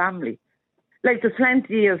had a family. Like, there's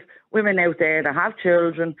plenty of women out there that have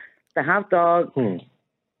children, that have dogs.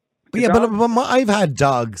 But I've had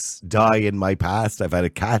dogs die in my past. I've had a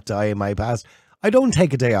cat die in my past. I don't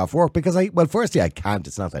take a day off work because firstly, I can't.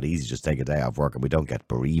 It's not that easy to just take a day off work and we don't get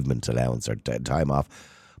bereavement allowance or time off.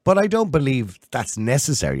 But I don't believe that's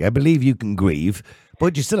necessary. I believe you can grieve,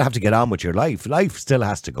 but you still have to get on with your life. Life still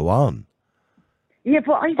has to go on. Yeah,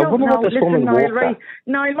 but I don't know. Listen, Niall, right?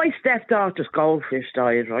 Niall, my stepdaughter's goldfish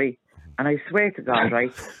died, right? And I swear to God,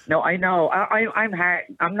 right? No, I know.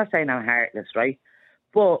 I'm not saying I'm heartless, right?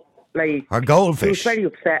 But, like... Her goldfish? She was very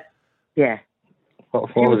upset. Yeah.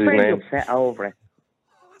 What was his name? Very upset over it.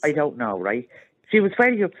 I don't know, right? She was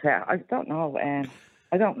very upset. I don't know.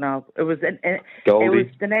 I don't know. It was it was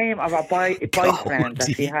the name of a boyfriend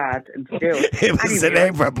that she had in school. It was the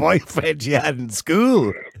name of a boyfriend she had in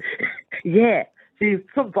school. Yeah.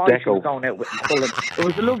 Some boy she was going out with it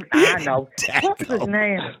was a lovely... no. What's his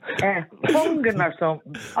name? Fungan or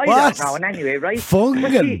something. I don't know. And anyway, right?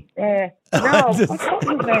 Fungan? No.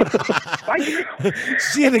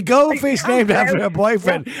 She had a goldfish named after her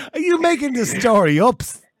boyfriend. Are you making this story up,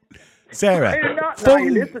 Sarah?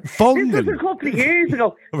 Fungan. This was a couple of years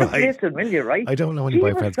ago. Right. Listen, will you, right? I don't know any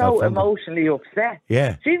boyfriends called Fungan. She was so emotionally upset.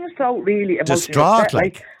 Yeah. She was so really emotionally distraught,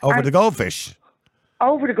 upset. Over the goldfish.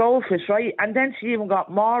 Over the goldfish, right? And then she even got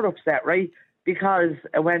more upset, right? Because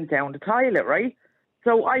it went down the toilet, right?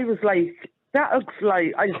 So I was like, that looks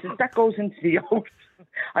like... I said, that goes into the ocean.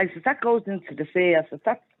 I said, that goes into the sea. I said,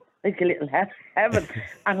 that's like a little heaven.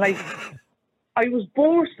 And, like, I was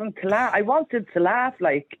bursting to laugh. I wanted to laugh,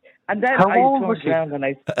 like... And then I turned around and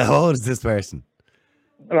I... How old is this person?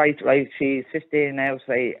 Right. She's 15 now,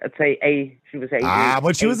 so I'd say 8. She was 8.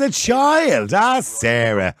 But she was a child.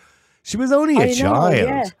 Sarah. She was only a child.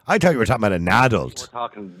 Yeah. I thought you were talking about an adult. We're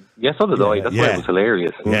talking... Yes, so did I. That's why it was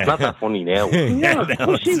hilarious. It's not that funny now.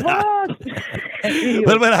 No, she was.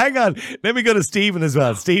 Well, hang on. Let me go to Stephen as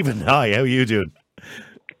well. Stephen, hi. How are you doing?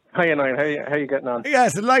 Hiya, Niall. How are you getting on?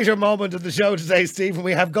 Yes, a lighter moment of the show today, Stephen.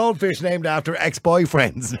 We have goldfish named after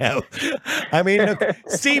ex-boyfriends now. I mean, look,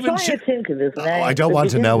 Stephen... think of his name. I don't want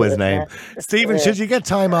to know his name. Stephen, should you get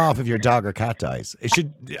time off if your dog or cat dies?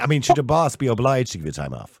 Should a boss be obliged to give you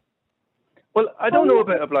time off? Well, I don't know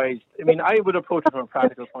about obliged. I mean, I would approach it from a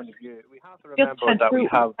practical point of view. We have to remember that we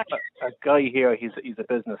have a guy here, he's a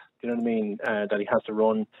business, you know what I mean, that he has to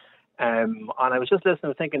run. And I was just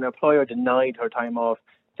listening, thinking the employer denied her time off.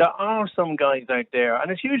 There are some guys out there,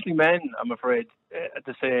 and it's usually men, I'm afraid,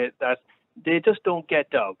 to say that they just don't get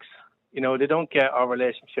dogs. You know, they don't get our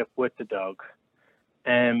relationship with the dog.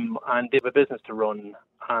 And they have a business to run,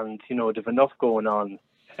 and, you know, they've enough going on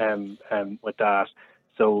with that.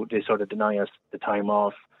 So they sort of deny us the time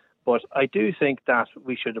off. But I do think that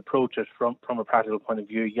we should approach it from a practical point of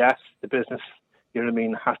view. Yes, the business, you know what I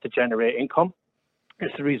mean, has to generate income.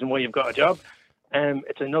 It's the reason why you've got a job.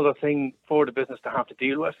 It's another thing for the business to have to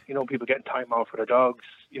deal with. You know, people getting time off for their dogs,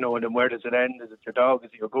 you know, and then where does it end? Is it your dog?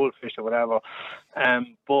 Is it your goldfish or whatever?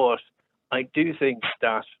 But I do think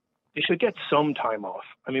that you should get some time off.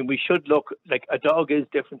 I mean, we should look like a dog is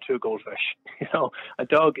different to a goldfish. You know, a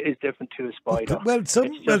dog is different to a spider. Well,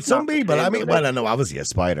 some people, I mean, I know obviously a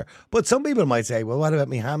spider, but some people might say, well, what about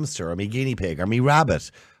me hamster or me guinea pig or me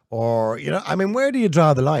rabbit? Or, you know, I mean, where do you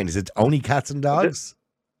draw the line? Is it only cats and dogs?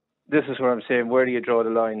 This is what I'm saying. Where do you draw the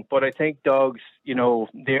line? But I think dogs, you know,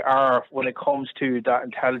 they are, when it comes to that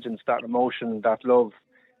intelligence, that emotion, that love,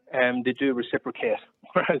 they do reciprocate,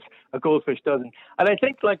 whereas a goldfish doesn't. And I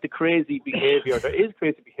think like the crazy behaviour, there is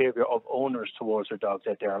crazy behaviour of owners towards their dogs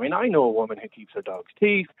out there. I mean, I know a woman who keeps her dog's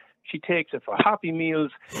teeth. She takes it for Happy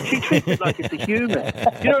Meals. She treats it like it's a human.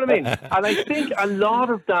 You know what I mean? And I think a lot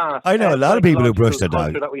of that... I know a lot of people who brush their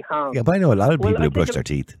dog. Yeah, but I know a lot of people who brush their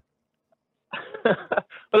teeth.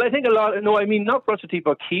 Well, I think a lot... No, I mean, not brush their teeth,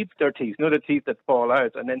 but keep their teeth. You know, the teeth that fall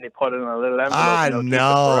out, and then they put it in a little envelope.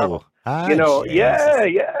 No. You know,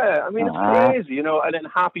 yeah. I mean, it's crazy, you know, and then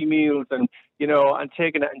Happy Meals and, you know, and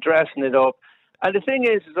taking it and dressing it up. And the thing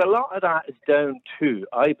is a lot of that is down to,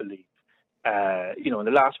 I believe, you know, in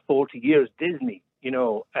the last 40 years, Disney, you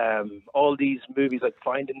know, all these movies like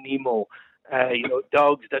Finding Nemo, you know,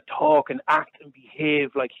 dogs that talk and act and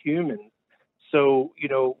behave like humans. So, you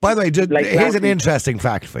know... By the way, here's an interesting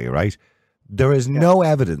fact for you, right? There is no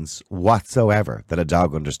evidence whatsoever that a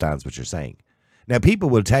dog understands what you're saying. Now, people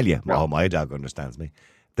will tell you, oh, my dog understands me.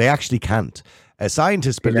 They actually can't.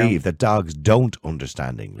 Scientists believe that dogs don't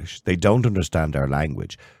understand English. They don't understand our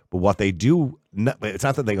language. But what they do, it's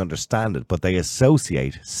not that they understand it, but they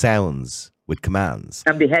associate sounds with commands.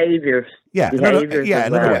 And behaviours. Yeah, in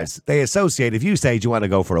other words, they associate, if you say, do you want to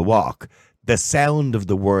go for a walk? The sound of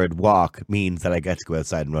the word walk means that I get to go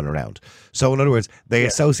outside and run around. So in other words, they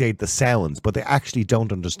associate the sounds, but they actually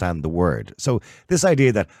don't understand the word. So this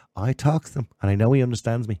idea that I talk to them and I know he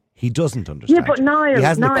understands me, he doesn't understand. Yeah, but Niall, he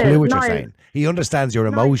hasn't a clue what you're saying. He understands your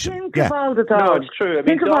emotion. Think of all the dogs. No, it's true. I mean,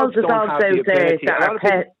 think of all the dogs out there that are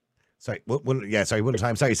pets. Sorry, one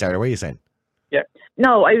time. Sorry, Sarah, what are you saying? Yeah.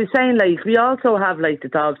 No, I was saying, like, we also have, like, the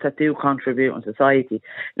dogs that do contribute in society.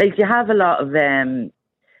 Like, you have a lot of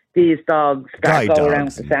these dogs that go around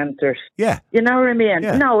the centres. Yeah. You know what I mean?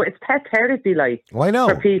 Yeah. No, it's pet therapy, like. I know.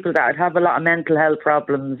 For people that have a lot of mental health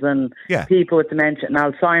problems and people with dementia and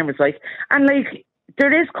Alzheimer's, like. And, like,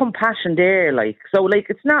 there is compassion there, like. So, like,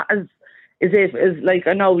 it's not as if, like,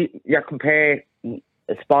 I know you're comparing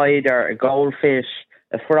a spider, a goldfish,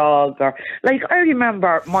 a frog, or... Like, I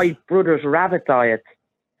remember my brother's rabbit diet,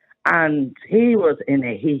 and he was in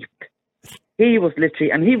a heap. He was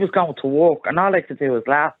literally... And he was going to work, and all I could do was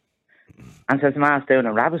laugh. And says, Ma's doing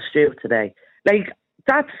a rabbit stew today. Like,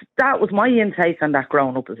 that was my intake on that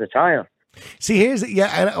growing up as a child. See, here's...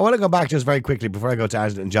 and I want to go back just very quickly before I go to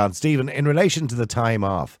Angela and John. Stephen, in relation to the time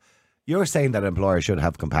off, you're saying that employers should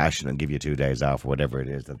have compassion and give you 2 days off, or whatever it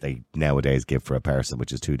is that they nowadays give for a person,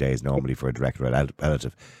 which is 2 days normally for a direct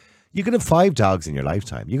relative. You could have 5 dogs in your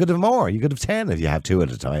lifetime. You could have more. You could have 10 if you have 2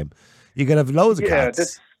 at a time. You could have loads of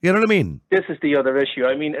cats. You know what I mean? This is the other issue.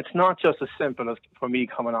 I mean, it's not just as simple as for me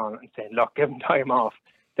coming on and saying, look, give them time off.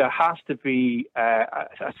 There has to be a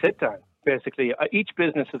sit down. Basically, each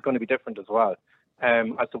business is going to be different as well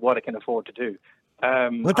as to what it can afford to do.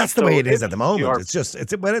 Well, that's the way it is at the moment. It's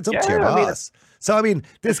up to your boss. So, I mean,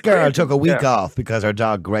 this girl took a week off because her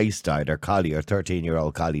dog Grace died, her collie, her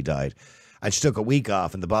 13-year-old collie died. And she took a week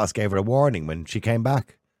off and the boss gave her a warning when she came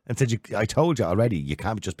back and said, I told you already, you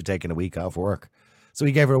can't just be taking a week off work. So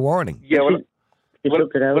he gave her a warning. Yeah, well,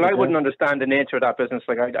 I wouldn't understand the nature of that business.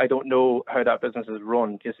 Like, I don't know how that business is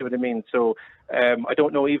run. Do you see what I mean? So I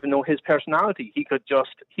don't even know his personality. He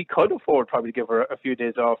could afford probably to give her a few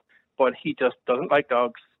days off, but he just doesn't like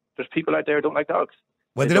dogs. There's people out there who don't like dogs.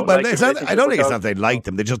 Well, I don't think it's not they like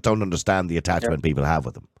them. They just don't understand the attachment people have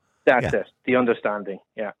with them. That's it. The understanding.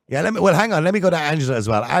 Yeah. Yeah. Hang on. Let me go to Angela as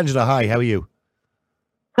well. Angela, hi. How are you?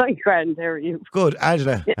 Hi, Grand. How are you? Good.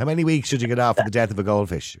 Angela, how many weeks should you get off for the death of a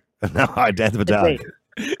goldfish? No, death of a dog.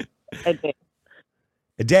 A day.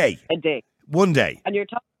 A day? A day. 1 day. And you're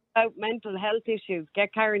talking about mental health issues.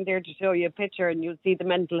 Get Karen there to show you a picture and you'll see the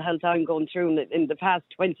mental health I'm going through in the past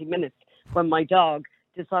 20 minutes when my dog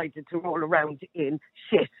decided to roll around in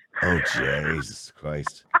shit. Oh, Jesus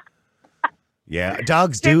Christ. Yeah,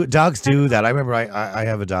 dogs do that. I remember I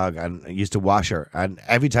have a dog and I used to wash her, and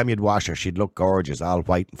every time you'd wash her, she'd look gorgeous, all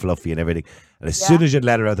white and fluffy and everything. And as soon as you'd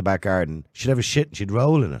let her out the back garden, she'd have a shit and she'd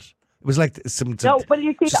roll in it. It was like you see,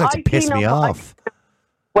 just like to piss me off.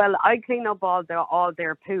 I clean up all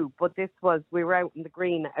their poo, but we were out in the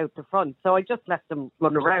green out the front, so I just let them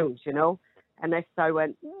run around, you know. And next I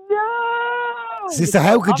went, no. Sister,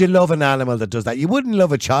 how could you love an animal that does that? You wouldn't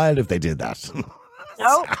love a child if they did that.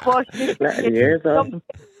 No, but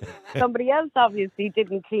somebody else obviously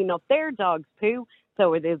didn't clean up their dog's poo,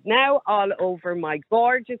 so it is now all over my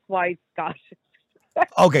gorgeous white Scottish.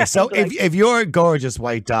 Okay, so if your gorgeous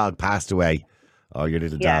white dog passed away, or your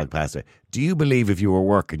little dog passed away, do you believe if you were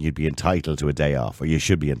working you'd be entitled to a day off, or you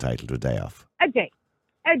should be entitled to a day off? A day.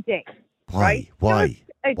 Why? Right?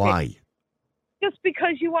 Why? Just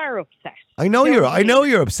because you are upset. I know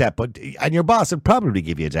you're upset, and your boss would probably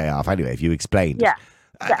give you a day off anyway if you explained. Yeah.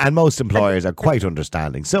 And most employers are quite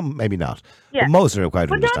understanding. Some maybe not, but most are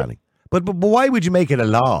quite understanding. But why would you make it a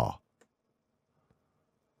law?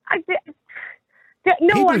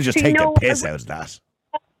 People would just take the piss out of that.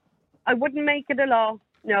 I wouldn't make it a law.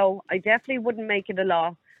 No, I definitely wouldn't make it a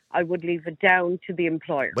law. I would leave it down to the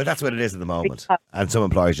employer. But that's what it is at the moment. And some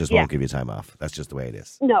employers just won't give you time off. That's just the way it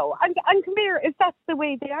is. No, and come here, if that's the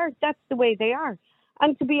way they are, that's the way they are.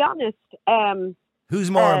 And to be honest...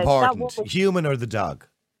 who's more important, human or the dog?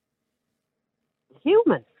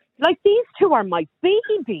 Human. Like, these two are my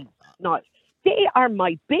babies. Not, they are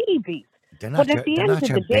my babies. They're not your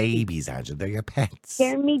babies, Angela. They're your pets.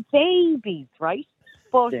 They're me babies, right?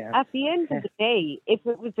 But at the end of the day, if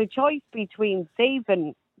it was a choice between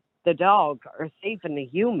saving the dog or saving a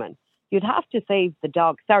human, you'd have to save the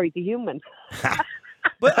dog. Sorry, the human.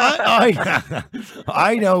 But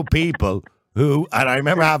I know people who, and I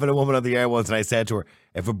remember having a woman on the air once, and I said to her,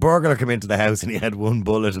 if a burglar came into the house and he had one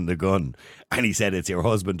bullet in the gun, and he said it's your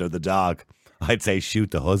husband or the dog, I'd say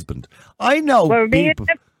shoot the husband. I know people.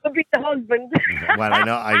 It would be the husband. Well,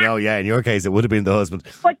 I know. Yeah, in your case, it would have been the husband.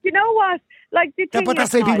 But you know what? Like the thing but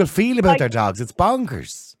that's the way people feel about their dogs. It's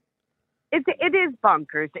bonkers. It is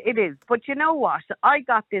bonkers. It is. But you know what? I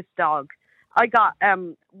got this dog. I got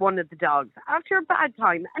one of the dogs after a bad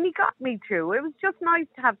time, and he got me too. It was just nice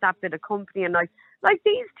to have that bit of company, and like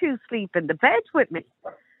these two sleep in the bed with me. Do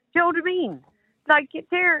you know what I mean? Like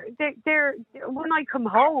they're when I come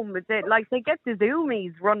home, they get the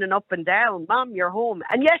zoomies running up and down. Mom, you're home,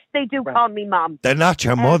 and yes, they do call me Mom. They're not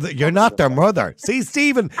your mother. You're not their mother. See,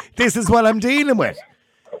 Stephen, this is what I'm dealing with.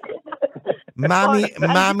 Mammy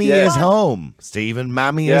is home. Stephen,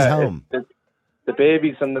 Mammy is home. The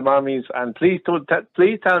babies and the mommies, and please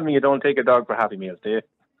tell me you don't take a dog for Happy Meals, do you?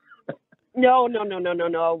 No.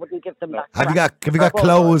 I wouldn't give them that. Have you got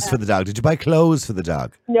clothes for the dog? Did you buy clothes for the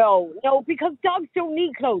dog? No, because dogs don't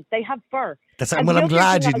need clothes. They have fur. I'm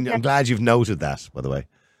glad you've noted that, by the way.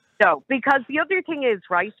 No, because the other thing is,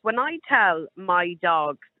 right, when I tell my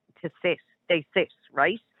dogs to sit, they sit,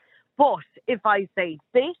 right? But if I say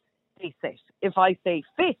sit, they sit. If I say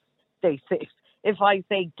fit, they sit. If I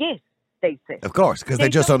say get, they sit. Of course, because they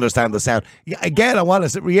just understand the sound. Yeah, again, I want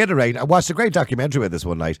to reiterate, I watched a great documentary about this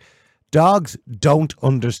one night. Dogs don't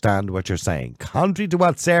understand what you're saying. Contrary to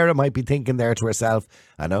what Sarah might be thinking there to herself,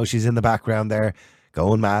 I know she's in the background there,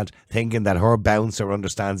 going mad, thinking that her bouncer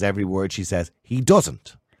understands every word she says. He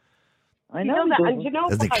doesn't. I know that. And you know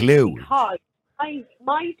there's a clue. Because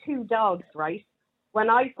my two dogs, right, when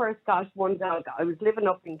I first got one dog, I was living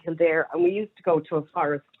up in Kildare, and we used to go to a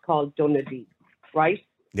forest called Dunedin, right?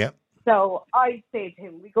 Yeah. So I say to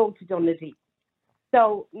him, we go to Dunedin.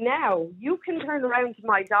 So now you can turn around to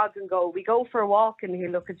my dog and go, we go for a walk, and he'll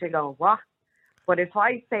look at you and go, what? But if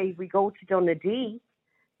I say we go to Dunedin,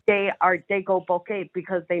 they go bucket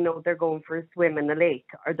because they know they're going for a swim in the lake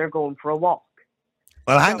or they're going for a walk.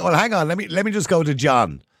 Well, hang on. Let me just go to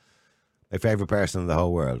John, my favourite person in the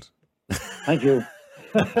whole world. Thank you.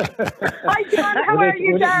 Hi, John. How are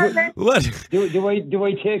you, darling? What? Do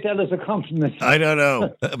I take that as a compliment? I don't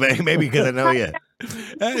know. Maybe because I know you.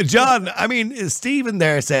 John, I mean, Stephen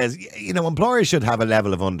there says, employers should have a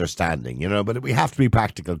level of understanding, but we have to be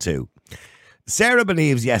practical too. Sarah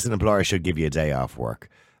believes, yes, an employer should give you a day off work.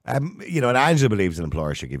 And Angela believes an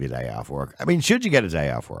employer should give you a day off work. I mean, should you get a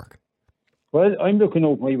day off work? Well, I'm looking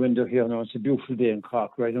out my window here now. It's a beautiful day in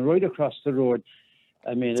Cork, right? And right across the road,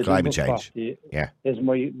 I mean, it's climate change. Yeah. There's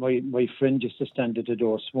my friend used to stand at the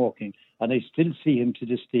door smoking, and I still see him to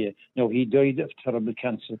this day. Now, he died of terrible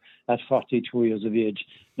cancer at 42 years of age.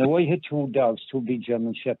 Now, I had two dogs, two big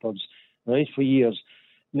German Shepherds, right, for years.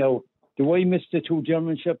 Now, do I miss the two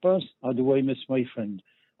German Shepherds, or do I miss my friend?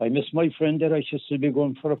 I miss my friend that I should still be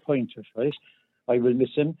going for a pint with, right? I will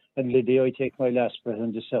miss him, and the day I take my last breath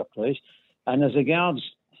in the circle, right? And as regards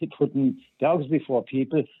putting dogs before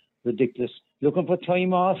people, ridiculous. Looking for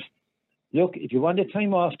time off. Look, if you want a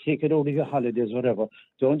time off, take it out of your holidays, whatever.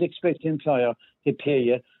 Don't expect the employer to pay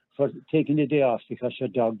you for taking the day off because your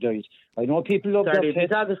dog died. I know people love their pets. If your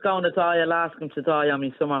dog is going to die, I'll ask him to die on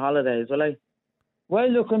my summer holidays, will I? Well,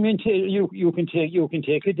 look, I mean, you can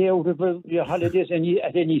take a day out of your holidays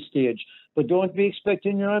at any stage, but don't be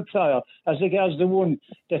expecting your employer. As regards the one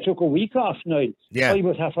that took a week off now, yeah. I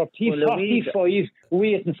would have her 45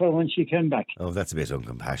 waiting for when she came back. Oh, that's a bit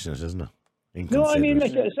uncompassionate, isn't it? No, I mean,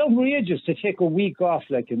 it's outrageous to take a week off.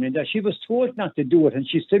 That she was told not to do it, and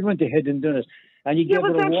she still went ahead and done it. And you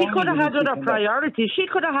but then she could have had other priorities. She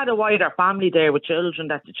could have had a wider family there with children,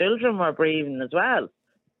 that the children were breathing as well.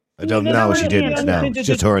 I don't know. She didn't. No, it's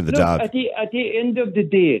just her and the dog. At the end of the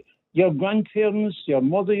day, your grandparents, your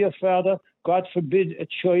mother, your father, God forbid, a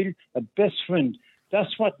child, a best friend.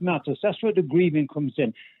 That's what matters. That's where the grieving comes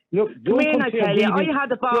in. Look, I tell you, I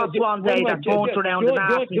had a boss one day that bounced around and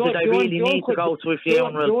asked me that I really need to go to a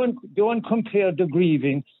funeral. Don't compare the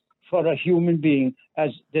grieving for a human being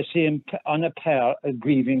as the same on a par as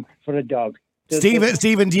grieving for a dog.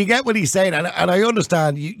 Stephen, do you get what he's saying? And I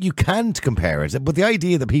understand you can't compare it, but the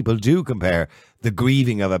idea that people do compare the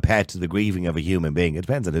grieving of a pet to the grieving of a human being, it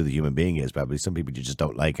depends on who the human being is, probably. Some people you just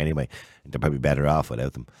don't like anyway. They're probably better off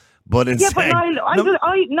without them. But Niall,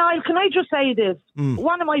 Niall, can I just say this?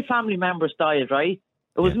 One of my family members died, right?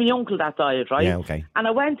 It was my uncle that died, right? Yeah, okay. And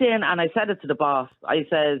I went in and I said it to the boss. I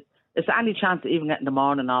said, is there any chance of even getting the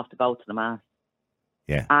morning off to go to the mass?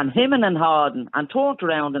 Yeah. And him and Harden and turned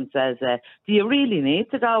around and says, do you really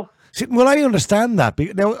need to go? See, well, I understand that.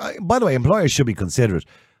 Now, by the way, employers should be considerate.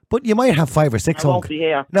 But you might have 5 or 6 uncles.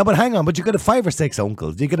 No, but hang on. But you could have 5 or 6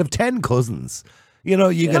 uncles. You could have 10 cousins. You know,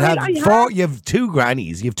 you could have 4. You have 2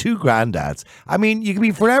 grannies. You have 2 granddads. I mean, you could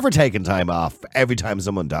be forever taking time off every time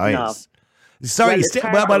someone dies. No. Sorry,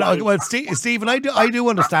 Stephen. I do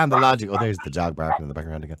understand the logic. Oh, there's the dog barking in the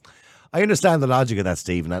background again. I understand the logic of that,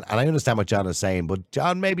 Stephen, and I understand what John is saying. But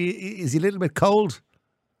John, maybe is he a little bit cold?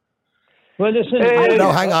 Well, listen.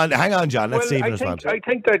 No, hang on, John. Let's Stephen respond. I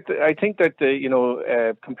think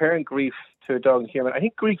that comparing grief to a dog and human, I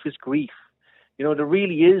think grief is grief. You know, there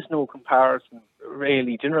really is no comparison.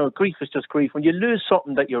 Really, you know, grief is just grief. When you lose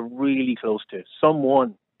something that you're really close to,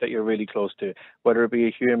 someone that you're really close to, whether it be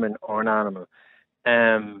a human or an animal,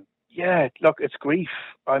 look, it's grief.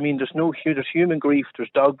 I mean, there's human grief, there's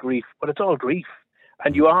dog grief, but it's all grief,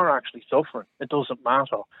 and you are actually suffering. It doesn't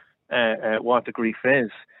matter what the grief is.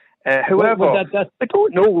 However, I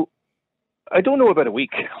don't know. I don't know about a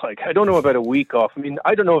week. Like, I don't know about a week off. I mean,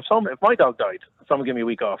 I don't know if my dog died, someone give me a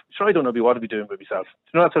week off. Sure, I don't know what I'd be doing with myself.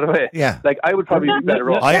 You know, that sort of way. Yeah. Like, I would probably be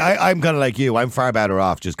better off. I'm kind of like you. I'm far better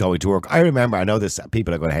off just going to work. I remember, I know this,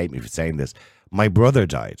 people are going to hate me for saying this. My brother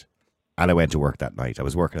died, and I went to work that night. I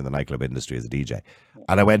was working in the nightclub industry as a DJ,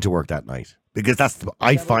 and I went to work that night because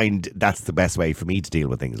I find that's the best way for me to deal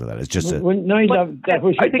with things like that. It's just I think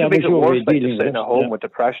it makes it worse by just sitting at home with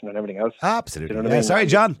depression and everything else. Absolutely. You know what I mean? Sorry,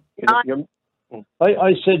 John.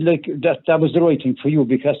 I said, like, that was the right thing for you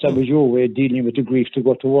because that was your way of dealing with the grief to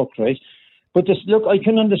go to work, right? But look, I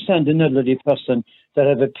can understand an elderly person that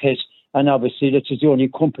have a pet, and obviously this is the only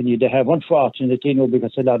company they have. Unfortunately,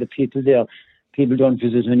 because a lot of people don't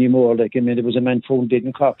visit anymore. Like, I mean, there was a man found dead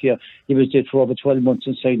in Cork here. He was dead for over 12 months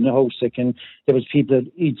inside in the house. Like, and there was people at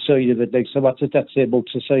each side of it. Like, so what does that say about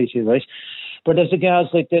society, right? But as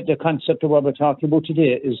regards, like, the concept of what we're talking about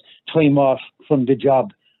today is time off from the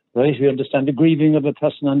job. Right, we understand the grieving of a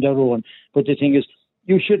person on their own, but the thing is,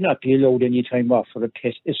 you should not be allowed any time off for a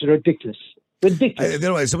pet. It's ridiculous.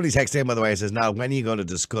 Somebody texted in, by the way, and says, now, when are you going to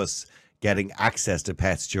discuss getting access to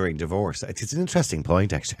pets during divorce? It's an interesting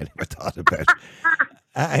point, actually. I never thought about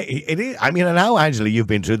it. Is. I mean, I know, Angela, you've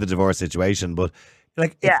been through the divorce situation, but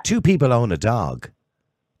like, if 2 people own a dog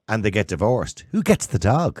and they get divorced, who gets the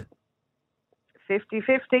dog?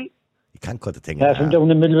 50-50. You can't cut the thing in half. Down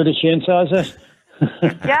the middle of the chainsaw, is it?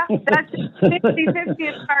 Yeah, that's 50-50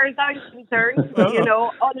 as far as I'm concerned, you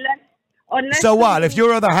know, unless... So what, if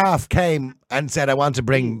your other half came and said, I want to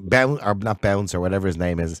bring Bounce or whatever his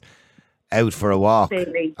name is, out for a walk.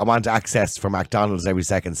 Baby. I want access for McDonald's every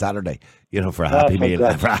second Saturday, you know, for a Happy Meal,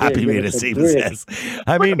 as Stephen says.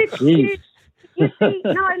 I mean... You see,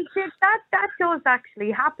 no, that does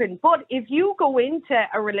actually happen. But if you go into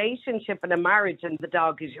a relationship and a marriage and the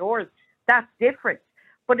dog is yours, that's different.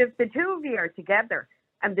 But if the 2 of you are together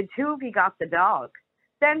and the 2 of you got the dog,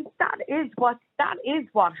 then that is what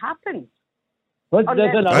happens.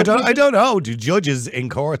 I don't know. Do judges in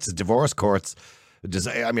courts, divorce courts,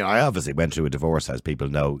 I mean, I obviously went through a divorce, as people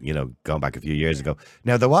know, you know, going back a few years ago.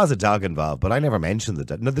 Now, there was a dog involved, but I never mentioned the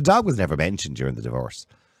dog. No, the dog was never mentioned during the divorce.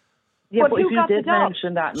 Yeah, but if you did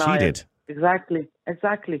mention that, Niall. She did. Exactly.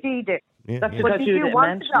 She did. That's because you didn't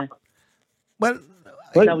mention it. Well,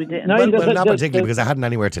 no, we didn't. Well, not particularly because I hadn't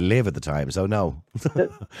anywhere to live at the time, so no.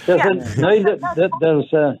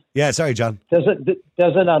 Sorry, John. There's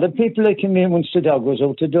a lot of people that come in once the dog goes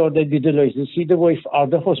out the door. They'd be delighted to see the wife or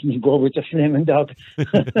the husband go with the flaming dog.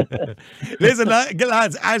 Listen,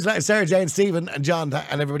 lads, Angela, Sarah Jane, Stephen, and John,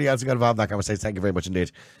 and everybody else who got involved in that conversation, thank you very much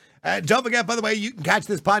indeed. Don't forget, by the way, you can catch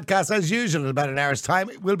this podcast as usual in about an hour's time.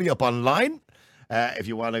 It will be up online. If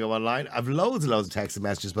you want to go online, I've loads and loads of text and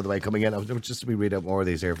messages, by the way, coming in. Just let me read out more of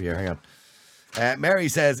these here for you. Hang on. Mary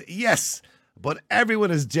says, yes, but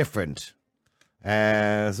everyone is different.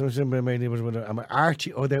 Archie,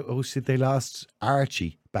 they lost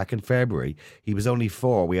Archie back in February. He was only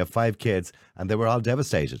 4. We have 5 kids, and they were all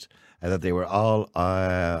devastated that they were all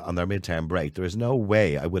on their midterm break. There is no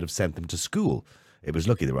way I would have sent them to school. It was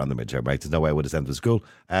lucky they were on the midterm break. There's no way I would have sent them to school.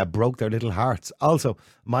 Broke their little hearts. Also,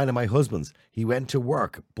 mine and my husband's. He went to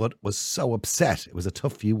work, but was so upset. It was a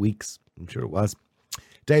tough few weeks. I'm sure it was.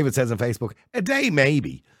 David says on Facebook, a day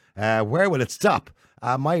maybe. Where will it stop?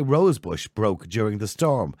 My rose bush broke during the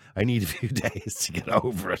storm. I need a few days to get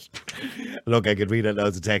over it. Look, I could read out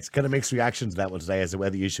loads of text. Kind of mixed reactions to that one today as to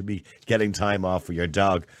whether you should be getting time off for your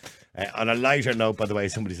dog. On a lighter note, by the way,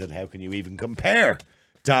 somebody said, how can you even compare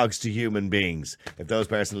dogs to human beings? If those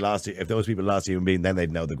people lost a human being, then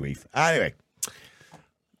they'd know the grief. Anyway,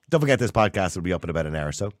 don't forget this podcast will be up in about an hour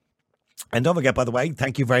or so. And don't forget, by the way,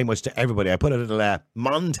 thank you very much to everybody. I put a little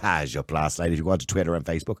montage up last night. If you go onto Twitter and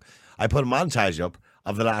Facebook, I put a montage up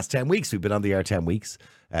of the last 10 weeks. We've been on the air 10 weeks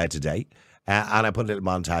today. And I put a little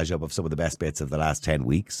montage up of some of the best bits of the last 10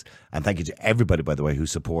 weeks. And thank you to everybody, by the way, who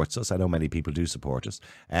supports us. I know many people do support us.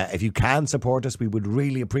 If you can support us, we would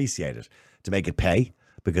really appreciate it to make it pay.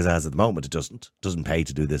 Because as at the moment, it doesn't pay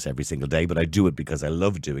to do this every single day. But I do it because I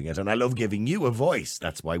love doing it. And I love giving you a voice.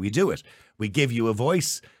 That's why we do it. We give you a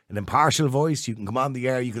voice, an impartial voice. You can come on the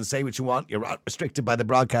air. You can say what you want. You're not restricted by the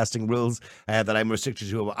broadcasting rules that I'm restricted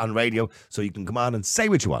to on radio. So you can come on and say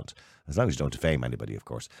what you want. As long as you don't defame anybody, of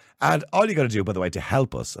course. And all you got to do, by the way, to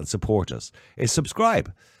help us and support us is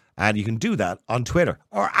subscribe. And you can do that on Twitter.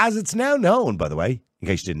 Or as it's now known, by the way, in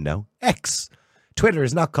case you didn't know, X. Twitter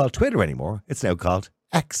is not called Twitter anymore. It's now called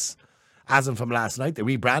X. As in from last night, they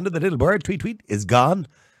rebranded. The little word, tweet, is gone.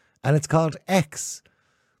 And it's called X.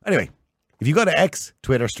 Anyway, if you go to X,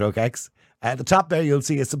 Twitter / X, at the top there, you'll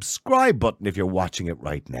see a subscribe button if you're watching it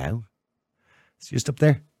right now. It's just up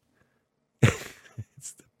there.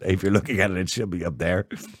 If you're looking at it, it should be up there.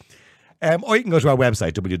 Or you can go to our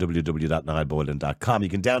website, www.niallboylan.com. You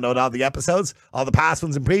can download all the episodes, all the past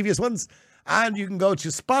ones and previous ones. And you can go to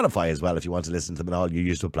Spotify as well if you want to listen to them on all your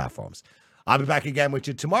usual platforms. I'll be back again with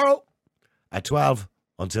you tomorrow at 12.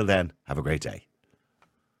 Until then, have a great day.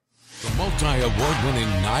 The multi-award-winning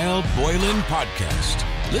Niall Boylan Podcast.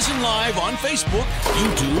 Listen live on Facebook,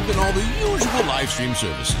 YouTube, and all the usual live stream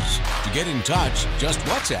services. To get in touch, just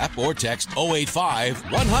WhatsApp or text 085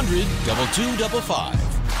 100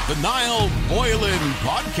 2255. The Niall Boylan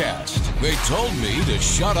Podcast. They told me to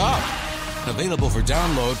shut up. Available for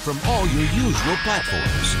download from all your usual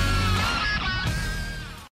platforms.